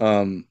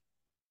 Um,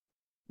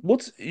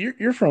 what's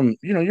you're from,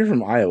 you're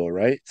from Iowa,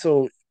 right?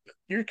 So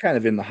you're kind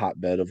of in the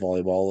hotbed of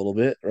volleyball a little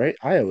bit, right?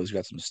 Iowa's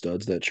got some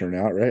studs that churn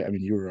out, right? I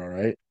mean, you were all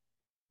right,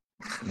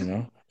 you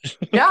know.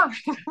 Yeah.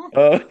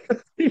 Uh,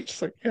 you're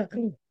just like, yeah,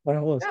 I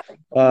was.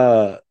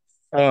 Uh,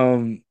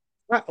 um,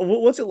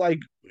 what's it like,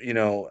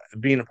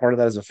 being a part of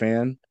that as a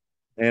fan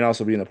and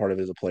also being a part of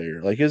it as a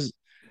player? Like, is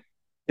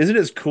it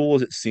as cool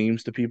as it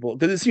seems to people?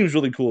 Because it seems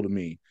really cool to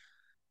me.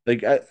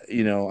 Like, I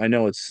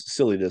know it's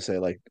silly to say,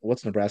 like,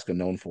 what's Nebraska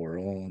known for?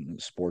 Well,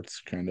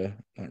 sports, kind of,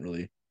 not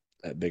really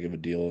that big of a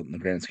deal in the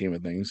grand scheme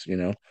of things.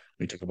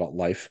 We talk about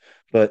life,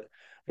 but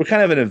we're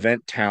kind of an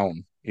event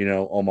town.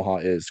 Omaha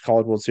is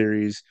College World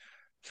Series,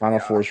 Final Yeah.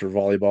 Fours for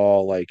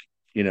volleyball, like,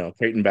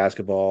 Creighton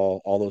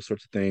basketball, all those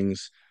sorts of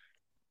things.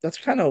 That's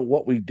kind of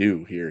what we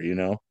do here.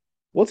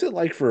 What's it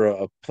like for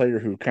a player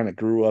who kind of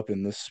grew up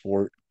in this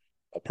sport,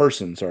 a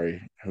person,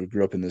 sorry, who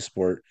grew up in this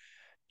sport,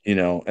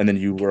 and then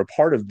you were a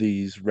part of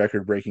these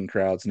record-breaking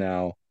crowds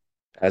now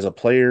as a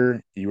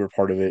player, you were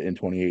part of it in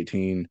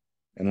 2018,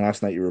 and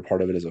last night you were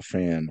part of it as a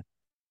fan.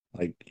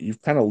 Like,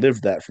 you've kind of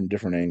lived that from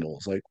different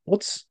angles. Like,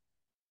 what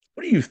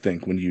do you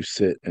think when you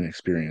sit and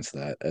experience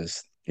that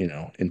as,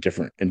 in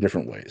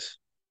different ways?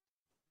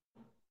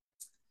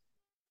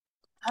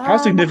 How Um,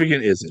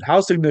 significant is it?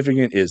 How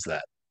significant is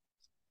that?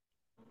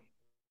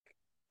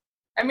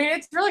 I mean,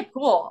 it's really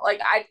cool.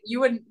 Like you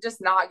would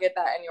just not get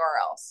that anywhere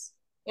else.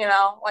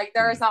 Like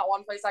there Yeah. is not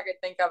one place I could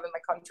think of in the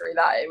country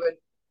that it would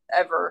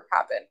ever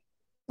happen.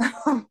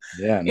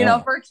 Yeah, no.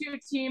 For two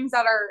teams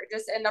that are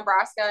just in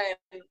Nebraska,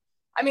 and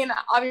I mean,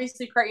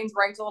 obviously Creighton's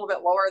ranked a little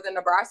bit lower than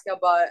Nebraska,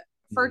 but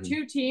for Mhm.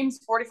 two teams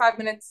 45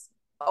 minutes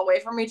away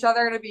from each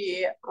other to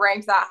be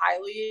ranked that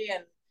highly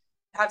and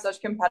have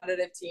such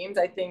competitive teams,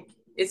 I think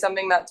is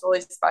something that's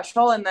really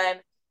special. And then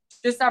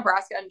just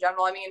Nebraska in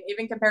general. I mean,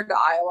 even compared to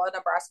Iowa,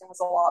 Nebraska has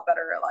a lot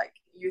better like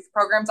youth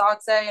programs, I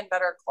would say, and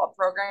better club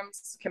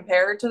programs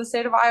compared to the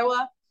state of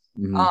Iowa.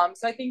 Mhm.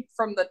 So I think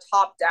from the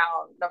top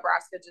down,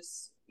 Nebraska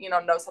just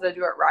knows how to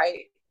do it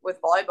right with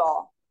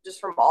volleyball, just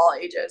from all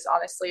ages,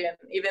 honestly, and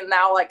even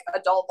now like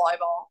adult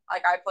volleyball.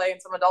 Like I play in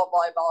some adult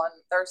volleyball,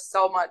 and there's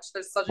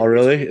such a Oh, huge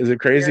really? Is community it here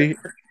crazy?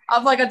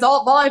 of like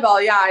adult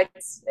volleyball. Yeah,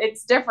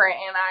 it's different,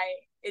 and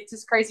it's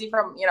just crazy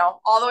from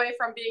all the way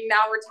from being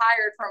now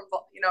retired from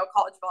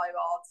college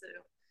volleyball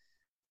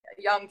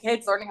to young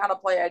kids learning how to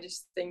play. I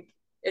just think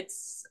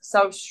it's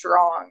so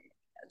strong.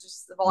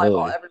 Just the volleyball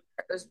Really? everywhere.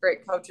 There's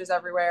great coaches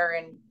everywhere,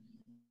 and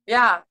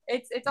yeah,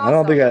 it's I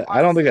don't awesome. think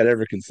I don't think Honestly, I'd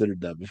ever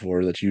considered that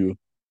before, that you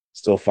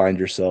still find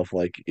yourself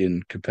like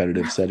in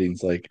competitive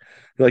settings. Like,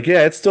 you're like,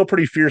 yeah, it's still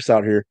pretty fierce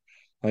out here.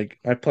 Like,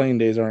 my playing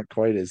days aren't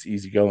quite as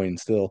easygoing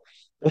still.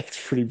 That's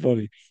pretty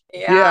funny.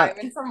 yeah, Yeah, I'm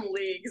in some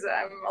leagues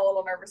that I'm a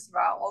little nervous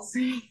about. We'll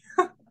see.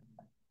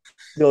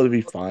 they'll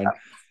be fine.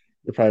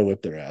 They'll probably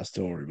whip their ass.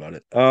 Don't worry about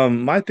it.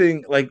 My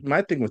thing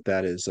with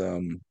that is, I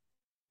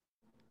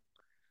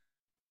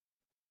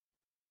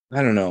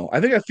don't know.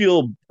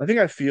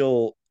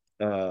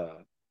 Uh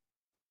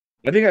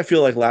I think I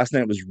feel like last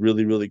night was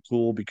really, really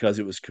cool because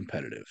it was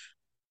competitive.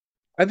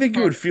 I think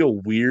it would feel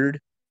weird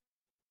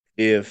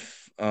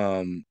if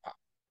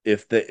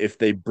if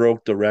they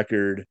broke the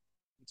record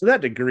to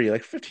that degree,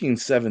 like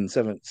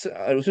 15-7-7,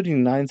 it was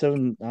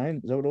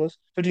 15-9-7-9, is that what it was?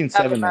 15 7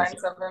 7 9 9 7.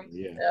 7.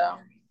 Yeah. Yeah.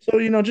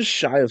 So, just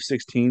shy of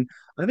 16.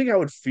 I think I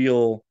would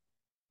feel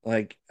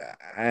like,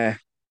 eh,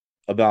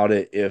 about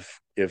it if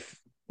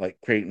like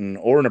Creighton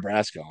or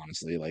Nebraska,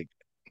 honestly, like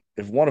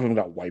if one of them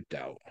got wiped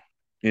out,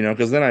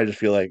 because then I just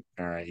feel like,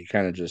 all right,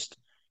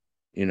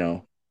 you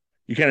know,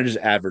 you kind of just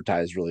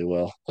advertise really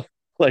well.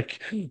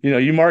 Like,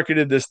 you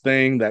marketed this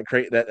thing that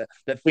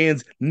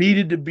fans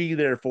needed to be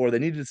there for. They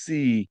needed to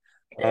see.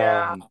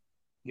 Yeah. Um,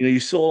 you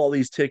sold all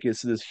these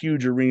tickets to this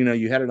huge arena.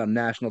 You had it on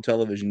national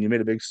television. You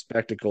made a big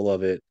spectacle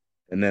of it,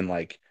 and then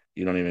like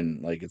you don't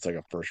even like it's like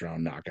a first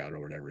round knockout or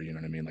whatever. You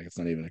know what I mean? Like it's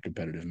not even a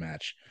competitive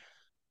match.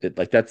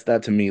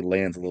 That to me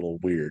lands a little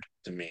weird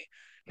to me.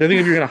 I think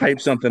if you're gonna hype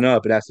something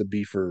up, it has to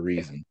be for a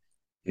reason.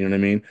 You know what I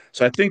mean?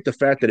 So I think the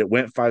fact that it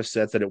went 5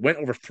 sets, that it went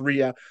over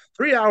 3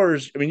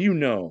 hours. I mean,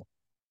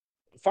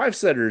 five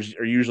setters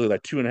are usually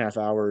like 2.5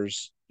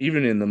 hours,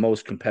 even in the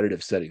most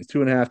competitive settings.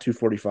 2.5,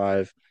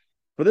 2:45.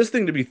 For this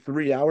thing to be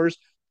 3 hours,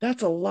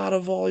 that's a lot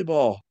of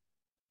volleyball.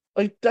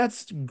 Like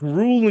that's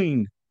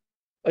grueling.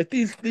 Like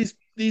these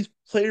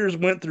players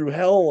went through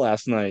hell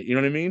last night. You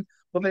know what I mean?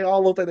 But they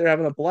all looked like they were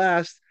having a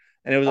blast,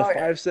 and it was a Oh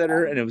five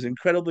setter, yeah. and it was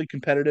incredibly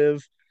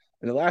competitive,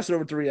 and it lasted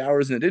over 3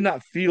 hours, and it did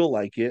not feel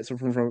like it. So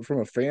from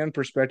a fan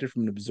perspective,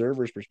 from an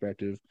observer's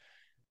perspective,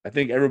 I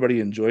think everybody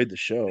enjoyed the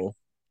show.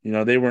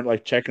 They weren't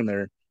like checking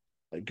their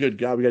like, good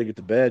God, we got to get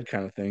to bed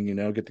kind of thing.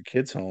 Get the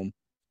kids home.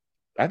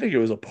 I think it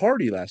was a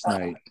party last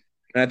night,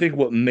 and I think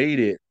what made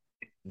it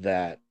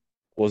that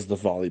was the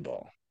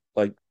volleyball.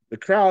 Like the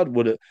crowd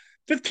would have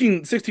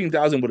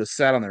 16,000 would have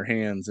sat on their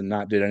hands and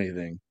not did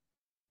anything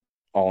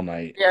all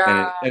night, and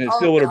Yeah. it Oh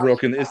still would have gosh.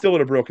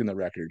 broken the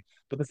record.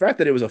 But the fact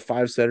that it was a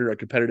 5 setter, a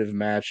competitive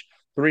match,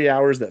 3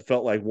 hours that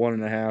felt like one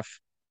and a half,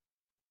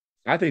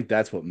 I think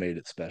that's what made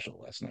it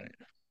special last night.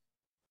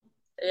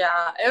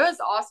 Yeah, it was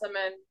awesome,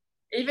 and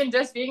even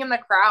just being in the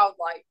crowd,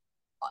 like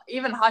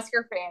even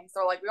Husker fans,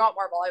 they're like, "We want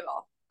more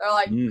volleyball." They're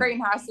like, Mm,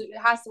 "Creighton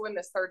has to win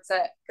this third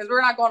set because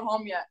we're not going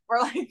home yet." We're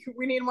like,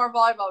 "We need more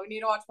volleyball. We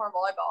need to watch more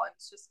volleyball." And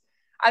it's just,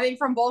 I think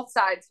from both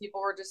sides,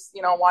 people were just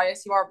wanting to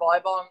see more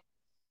volleyball and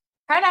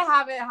kind of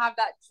have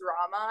that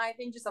drama. I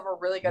think just of a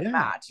really good yeah,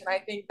 match, and I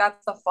think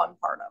that's the fun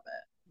part of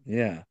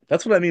yeah,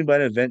 that's what I mean by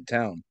an event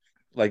town.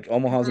 Like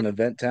Omaha's it. an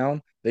event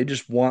town. They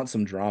just want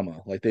some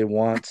drama. Like they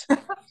want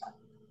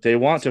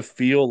to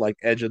feel like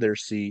edge of their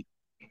seat,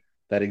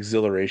 that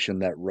exhilaration,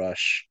 that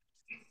rush.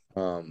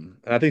 And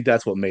I think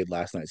that's what made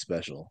last night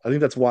special. I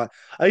think that's what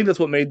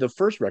made the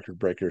first record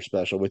breaker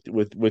special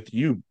with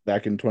you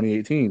back in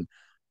 2018.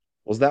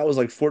 That was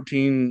like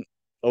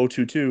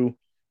 14,022.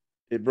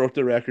 It broke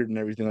the record and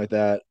everything like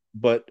that.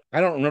 But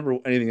I don't remember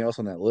anything else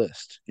on that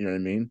list. You know what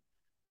I mean?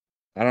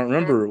 I don't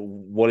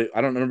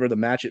remember the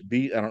match it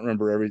beat. I don't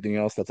remember everything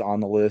else that's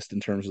on the list in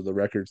terms of the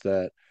records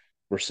that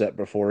were set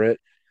before it.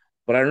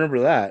 But I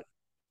remember that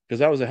because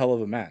that was a hell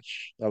of a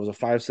match. That was a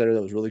 5 setter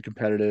that was really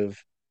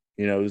competitive.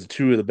 It was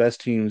two of the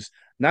best teams,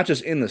 not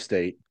just in the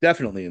state,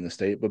 definitely in the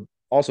state, but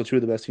also two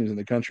of the best teams in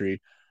the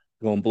country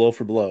going blow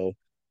for blow.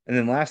 And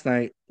then last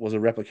night was a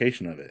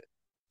replication of it.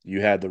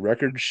 You had the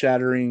record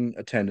shattering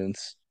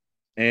attendance,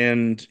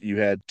 and you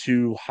had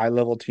two high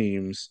level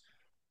teams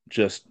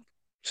just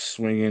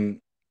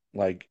swinging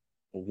like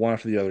one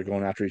after the other,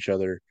 going after each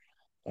other.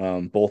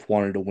 Both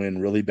wanted to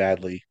win really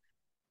badly.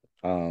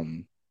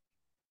 Um,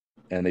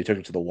 and they took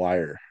it to the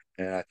wire.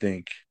 And I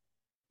think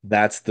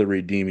that's the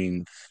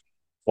redeeming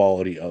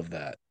quality of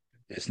that.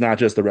 It's not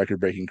just the record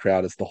breaking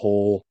crowd, it's the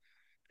whole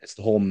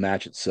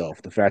match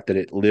itself. The fact that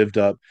it lived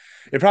up,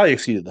 it probably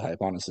exceeded the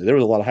hype, honestly. There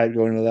was a lot of hype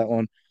going into that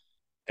one.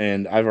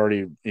 And I've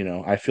already,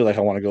 I feel like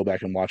I want to go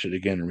back and watch it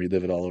again and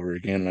relive it all over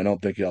again. And I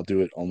don't think I'll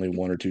do it only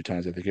one or two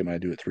times. I think it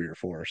might do it three or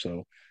four.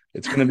 So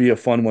it's going to be a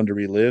fun one to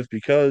relive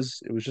because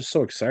it was just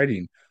so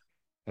exciting.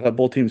 I thought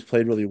both teams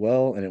played really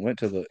well, and it went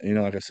to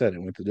like I said,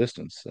 it went the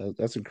distance.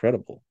 That's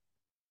incredible.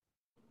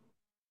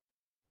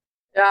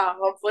 Yeah,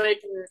 hopefully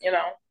it can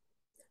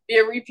be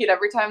a repeat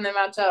every time they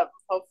match up.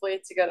 Hopefully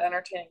it's a good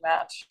entertaining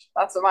match.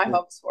 That's what my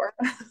hopes for.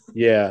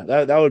 Yeah,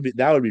 that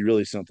would be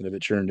really something if it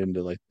turned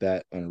into like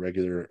that on a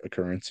regular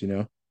occurrence.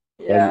 That'd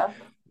be Yeah.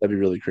 that'd be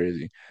really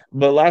crazy.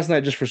 But last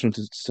night, just for some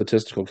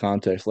statistical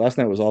context, last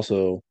night was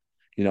also,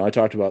 I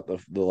talked about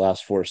the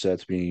last 4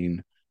 sets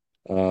being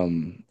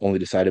only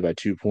decided by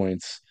 2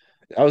 points.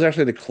 That was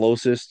actually the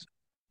closest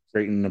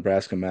Creighton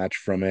Nebraska match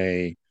from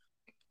a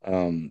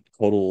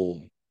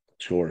total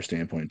score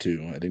standpoint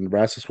too. I think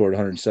Nebraska scored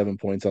 107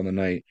 points on the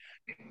night.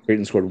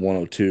 Creighton scored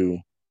 102.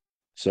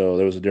 So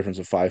there was a difference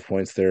of 5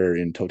 points there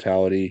in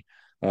totality.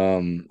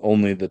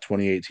 Only the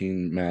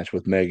 2018 match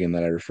with Megan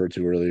that I referred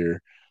to earlier.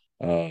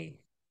 Um,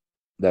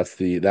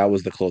 that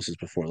was the closest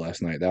before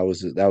last night. That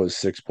was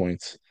 6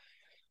 points.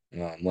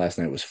 Last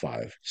night was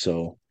five.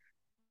 So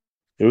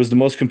it was the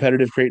most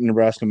competitive Creighton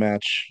Nebraska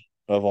match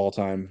of all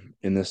time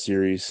in this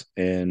series,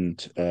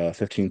 and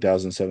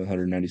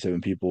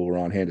 15,797 people were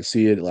on hand to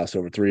see it. It lasted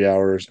over 3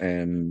 hours,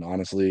 and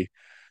honestly,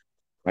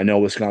 I know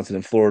Wisconsin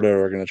and Florida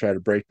are going to try to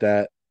break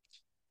that.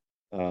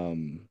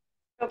 Um,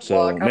 Good so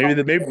luck. I maybe don't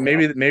the think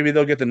maybe they will. maybe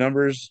they'll get the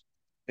numbers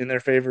in their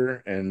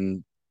favor,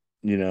 and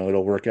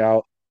it'll work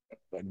out.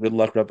 But good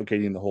luck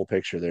replicating the whole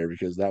picture there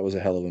because that was a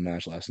hell of a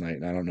match last night,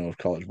 and I don't know if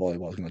college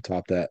volleyball is going to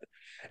top that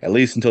at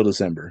least until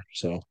December.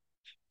 So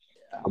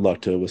Good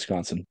luck to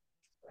Wisconsin.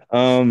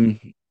 Um,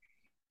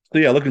 so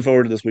yeah, looking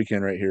forward to this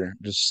weekend right here.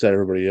 Just to set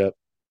everybody up.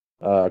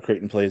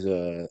 Creighton plays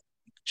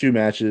two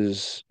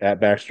matches at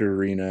Baxter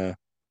Arena.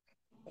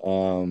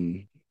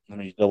 Um, Let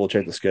me double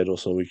check the schedule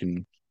so we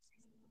can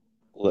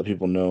let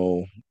people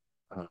know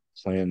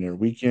plan their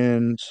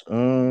weekend.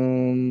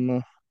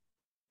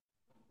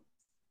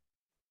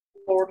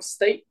 Florida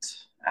State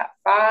at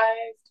 5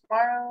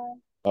 tomorrow.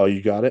 Oh,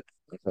 you got it.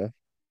 Okay. So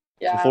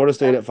Yeah, Florida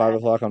State at at 5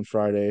 o'clock on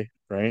Friday,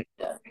 right?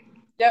 yeah.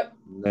 Yep,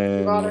 And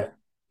you got then it.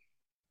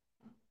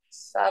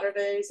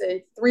 Saturdays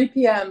a 3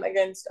 p.m.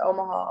 against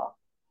Omaha.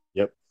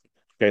 yep.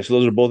 Okay, so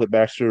those are both at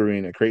Baxter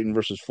Arena. Creighton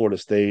versus Florida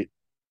State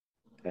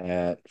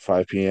at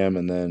 5 p.m.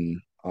 and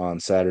then on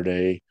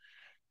Saturday,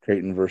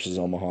 Creighton versus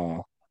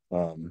Omaha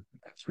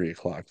at 3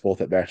 o'clock,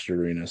 both at Baxter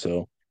Arena.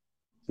 So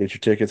get your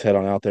tickets, head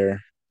on out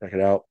there, check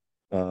it out.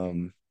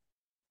 Um,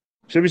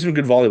 should be some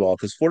good volleyball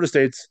because Florida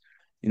State's,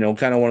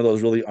 kind of one of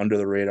those really under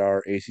the radar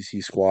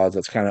ACC squads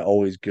that's kind of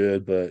always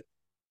good, but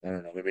I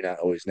don't know, maybe not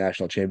always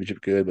national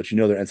championship good, but their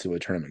NCAA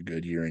tournament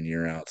good year in,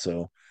 year out.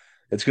 So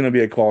it's going to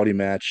be a quality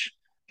match.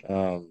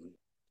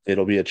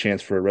 It'll be a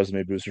chance for a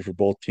resume booster for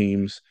both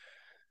teams.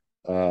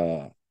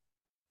 Uh,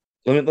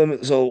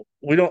 so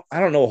I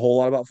don't know a whole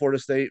lot about Florida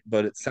State,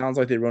 but it sounds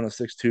like they run a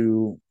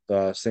 6-2,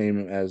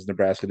 same as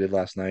Nebraska did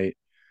last night.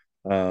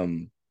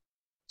 Um,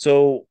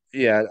 so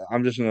yeah,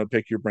 I'm just gonna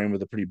pick your brain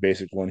with a pretty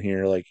basic one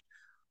here. Like,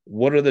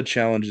 what are the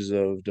challenges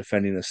of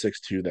defending a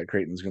 6-2 that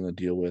Creighton's gonna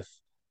deal with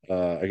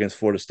against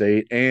Florida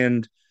State,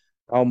 and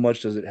how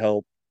much does it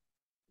help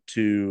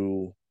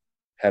to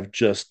have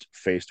just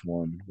faced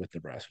one with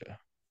Nebraska?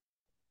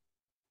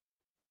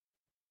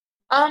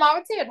 I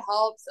would say it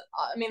helps.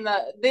 I mean,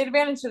 the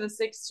advantage to the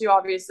 6-2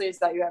 obviously is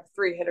that you have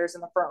three hitters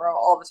in the front row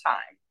all the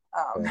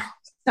time. Okay.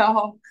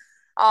 So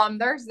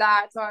there's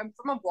that. So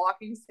from a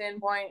blocking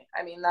standpoint,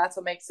 I mean that's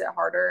what makes it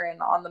harder.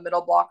 And on the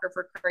middle blocker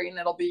for Creighton,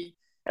 it'll be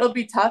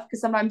tough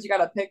because sometimes you got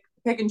to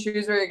pick and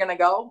choose where you're gonna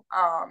go,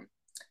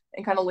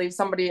 and kind of leave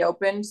somebody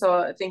open. So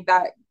I think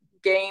that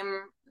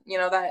game,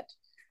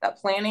 that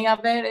planning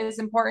of it is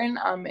important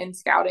in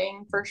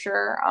scouting for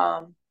sure.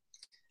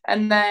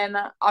 And then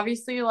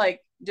obviously,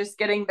 like just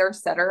getting their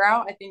setter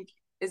out, I think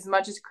as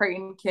much as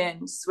Creighton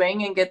can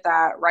swing and get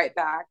that right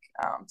back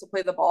to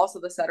play the ball, so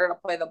the setter to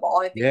play the ball,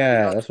 I think will be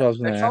Yeah, really that's what I was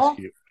gonna ask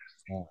beneficial. you.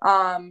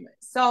 Oh.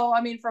 So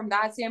I mean, from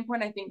that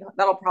standpoint, I think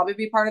that'll probably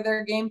be part of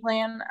their game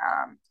plan.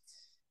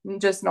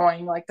 Just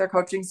knowing like their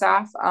coaching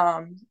staff.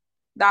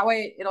 That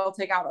way it'll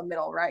take out a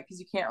middle, right? Because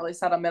you can't really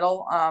set a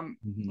middle.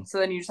 Mhm. So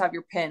then you just have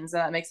your pins,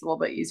 and that makes it a little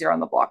bit easier on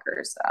the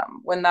blockers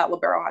when that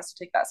libero has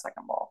to take that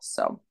second ball.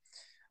 So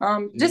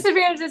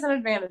disadvantages and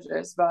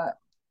advantages, but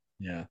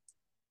Yeah.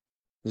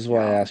 This is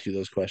why I yeah. ask you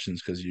those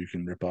questions because you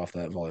can rip off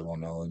that volleyball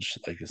knowledge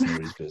like it's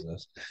nobody's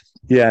business.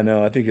 Yeah,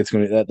 no, I think it's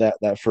gonna be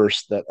that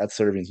first that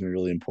serving is gonna be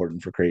really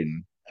important for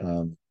Creighton.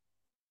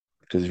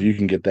 Because if you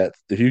can get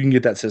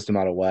that system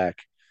out of whack,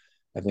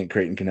 I think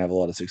Creighton can have a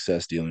lot of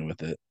success dealing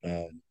with it.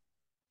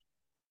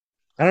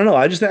 I don't know.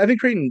 I think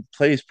Creighton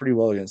plays pretty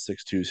well against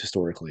 6-2s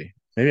historically.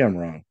 Maybe I'm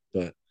wrong,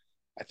 but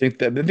I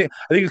think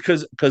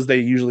it's because they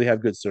usually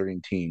have good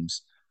serving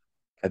teams.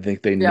 Yeah. I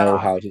think they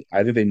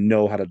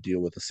know how to deal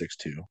with a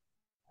 6-2.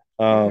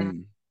 Mm-hmm.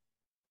 Um,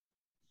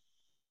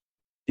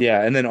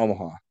 yeah, and then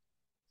Omaha.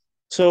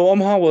 So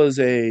Omaha was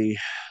a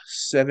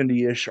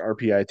 70-ish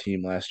RPI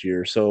team last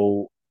year.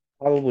 So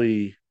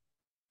probably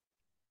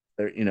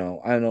I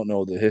don't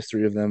know the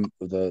history of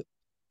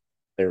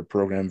their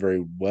program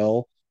very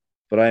well,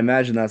 but I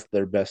imagine that's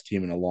their best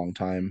team in a long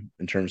time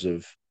in terms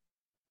of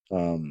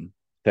um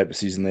type of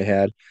season they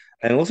had.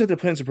 And it looks like they're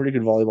playing some pretty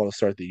good volleyball to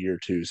start the year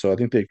too. So I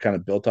think they kind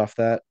of built off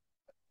that.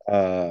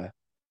 Uh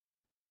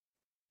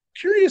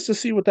Curious to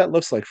see what that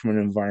looks like from an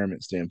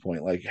environment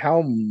standpoint. Like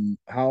how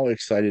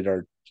excited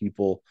are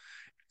people?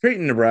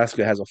 Creighton,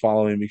 Nebraska has a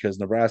following because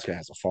Nebraska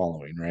has a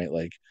following, right?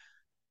 Like,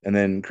 and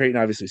then Creighton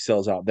obviously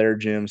sells out their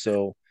gym,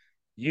 so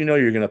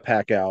you're gonna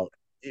pack out.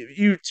 If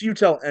you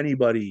tell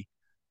anybody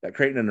that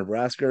Creighton and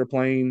Nebraska are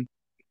playing,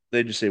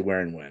 they just say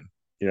where and when.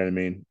 You know what I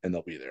mean? And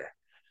they'll be there.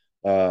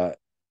 Uh,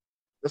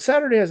 but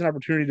Saturday has an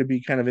opportunity to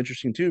be kind of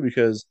interesting too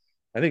because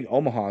I think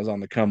Omaha is on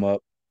the come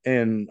up,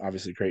 and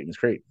obviously Creighton is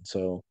Creighton,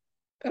 so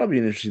that'll be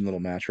an interesting little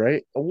match,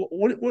 right?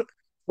 What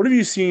have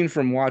you seen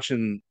from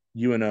watching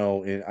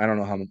UNO? I don't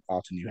know how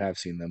often you have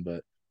seen them,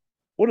 but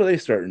what are they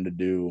starting to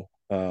do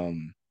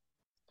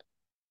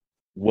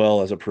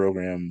well as a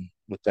program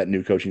with that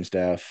new coaching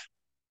staff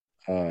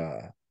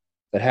uh,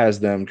 that has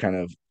them kind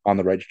of on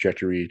the right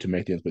trajectory to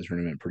make the NCAA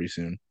tournament pretty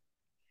soon?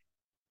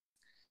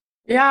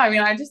 Yeah, I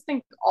mean, I just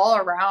think all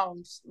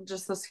around,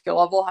 just the skill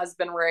level has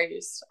been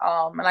raised.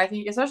 And I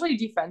think especially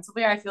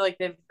defensively, I feel like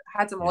they've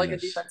had some really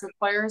good Yes. defensive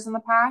players in the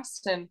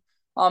past, and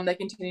they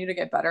continue to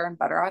get better and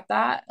better at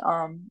that.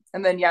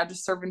 And then yeah,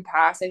 just serve and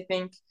pass. I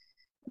think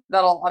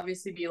that'll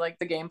obviously be like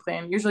the game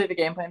plan. Usually the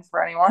game plan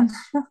for anyone.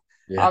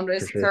 Yeah, for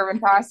Just sure. serve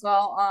and pass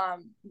well.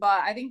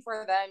 But I think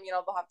for them,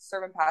 they'll have to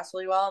serve and pass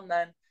really well, and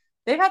then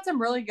they've had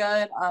some really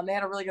good. They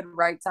had a really good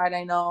right side.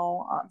 I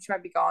know she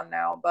might be gone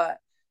now, but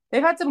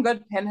they've had some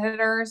good pin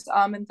hitters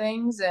and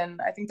things, and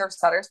I think their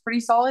setter's pretty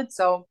solid.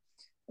 So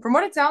from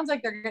what it sounds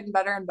like, they're getting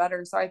better and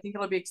better. So I think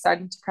it'll be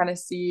exciting to kind of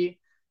see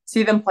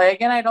them play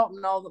again. I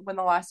don't know when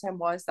the last time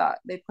was that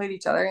they played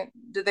each other.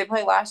 Did they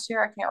play last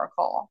year? I can't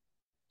recall.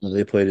 Well,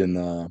 they played in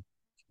the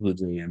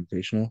Bluejay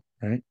Invitational,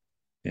 right?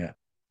 Yeah, it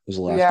was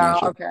Yeah.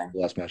 Okay. the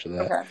last match of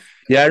that. Okay.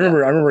 Yeah, Yeah. I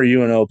remember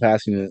UNO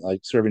passing it,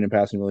 like serving and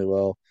passing really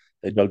well.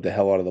 They dug the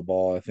hell out of the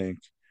ball, I think,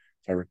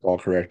 if I recall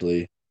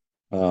correctly.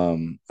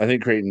 I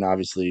think Creighton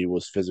obviously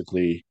was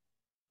physically,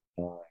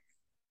 uh,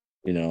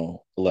 a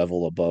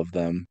level above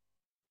them.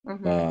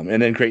 Mm-hmm.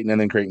 And then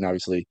Creighton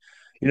obviously,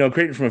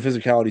 Creighton from a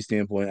physicality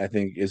standpoint, I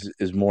think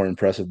is more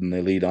impressive than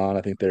they lead on.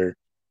 I think they're,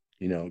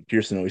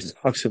 Kirsten always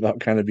talks about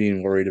kind of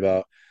being worried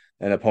about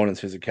an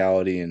opponent's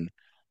physicality, and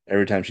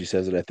every time she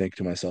says it, I think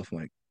to myself, I'm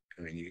like,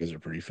 I mean, you guys are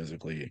pretty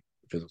physically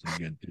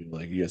good too.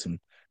 Like you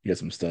got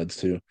some studs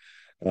too.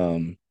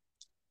 Um,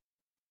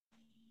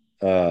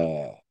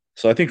 uh,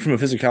 so I think from a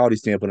physicality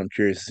standpoint, I'm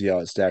curious to see how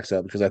it stacks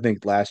up because I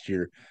think last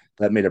year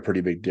that made a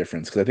pretty big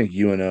difference because I think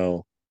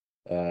UNO,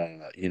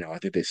 I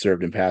think they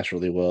served and passed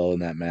really well in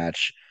that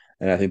match,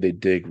 and I think they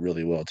dig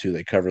really well too.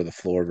 They cover the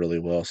floor really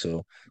well,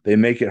 so they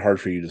make it hard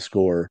for you to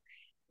score.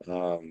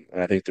 And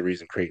I think the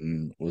reason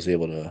Creighton was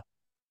able to,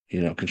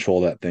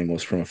 control that thing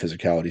was from a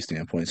physicality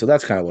standpoint. So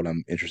that's kind of what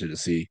I'm interested to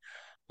see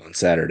on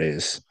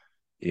Saturdays.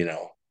 You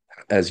know,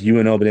 has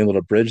UNO been able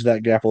to bridge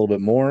that gap a little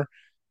bit more?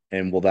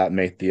 And will that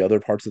make the other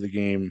parts of the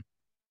game,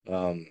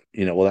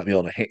 will that be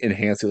able to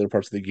enhance the other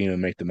parts of the game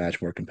and make the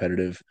match more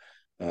competitive?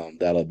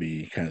 That'll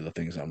be kind of the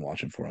things I'm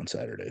watching for on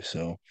Saturday.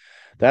 So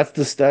that's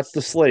the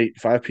slate.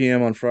 5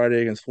 p.m. on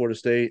Friday against Florida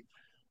State.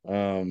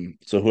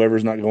 So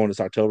whoever's not going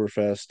to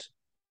Oktoberfest,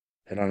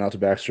 head on out to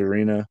Baxter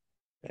Arena.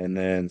 And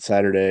then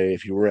Saturday,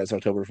 if you were at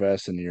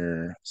Oktoberfest and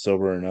you're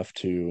sober enough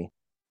to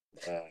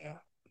uh,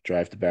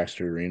 drive to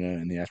Baxter Arena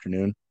in the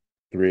afternoon,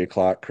 3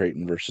 o'clock,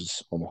 Creighton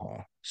versus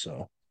Omaha.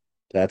 So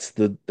that's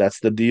the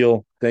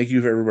deal. Thank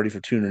you for everybody for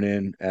tuning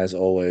in. As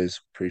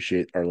always,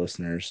 appreciate our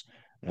listeners.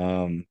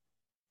 Um,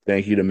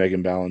 Thank you to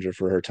Megan Ballenger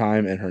for her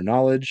time and her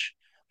knowledge.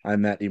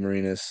 I'm Matt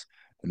DeMarinis,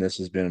 and this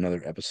has been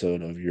another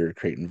episode of your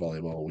Creighton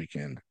Volleyball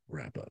Weekend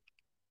Wrap Up.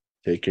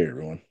 Take care,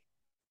 everyone.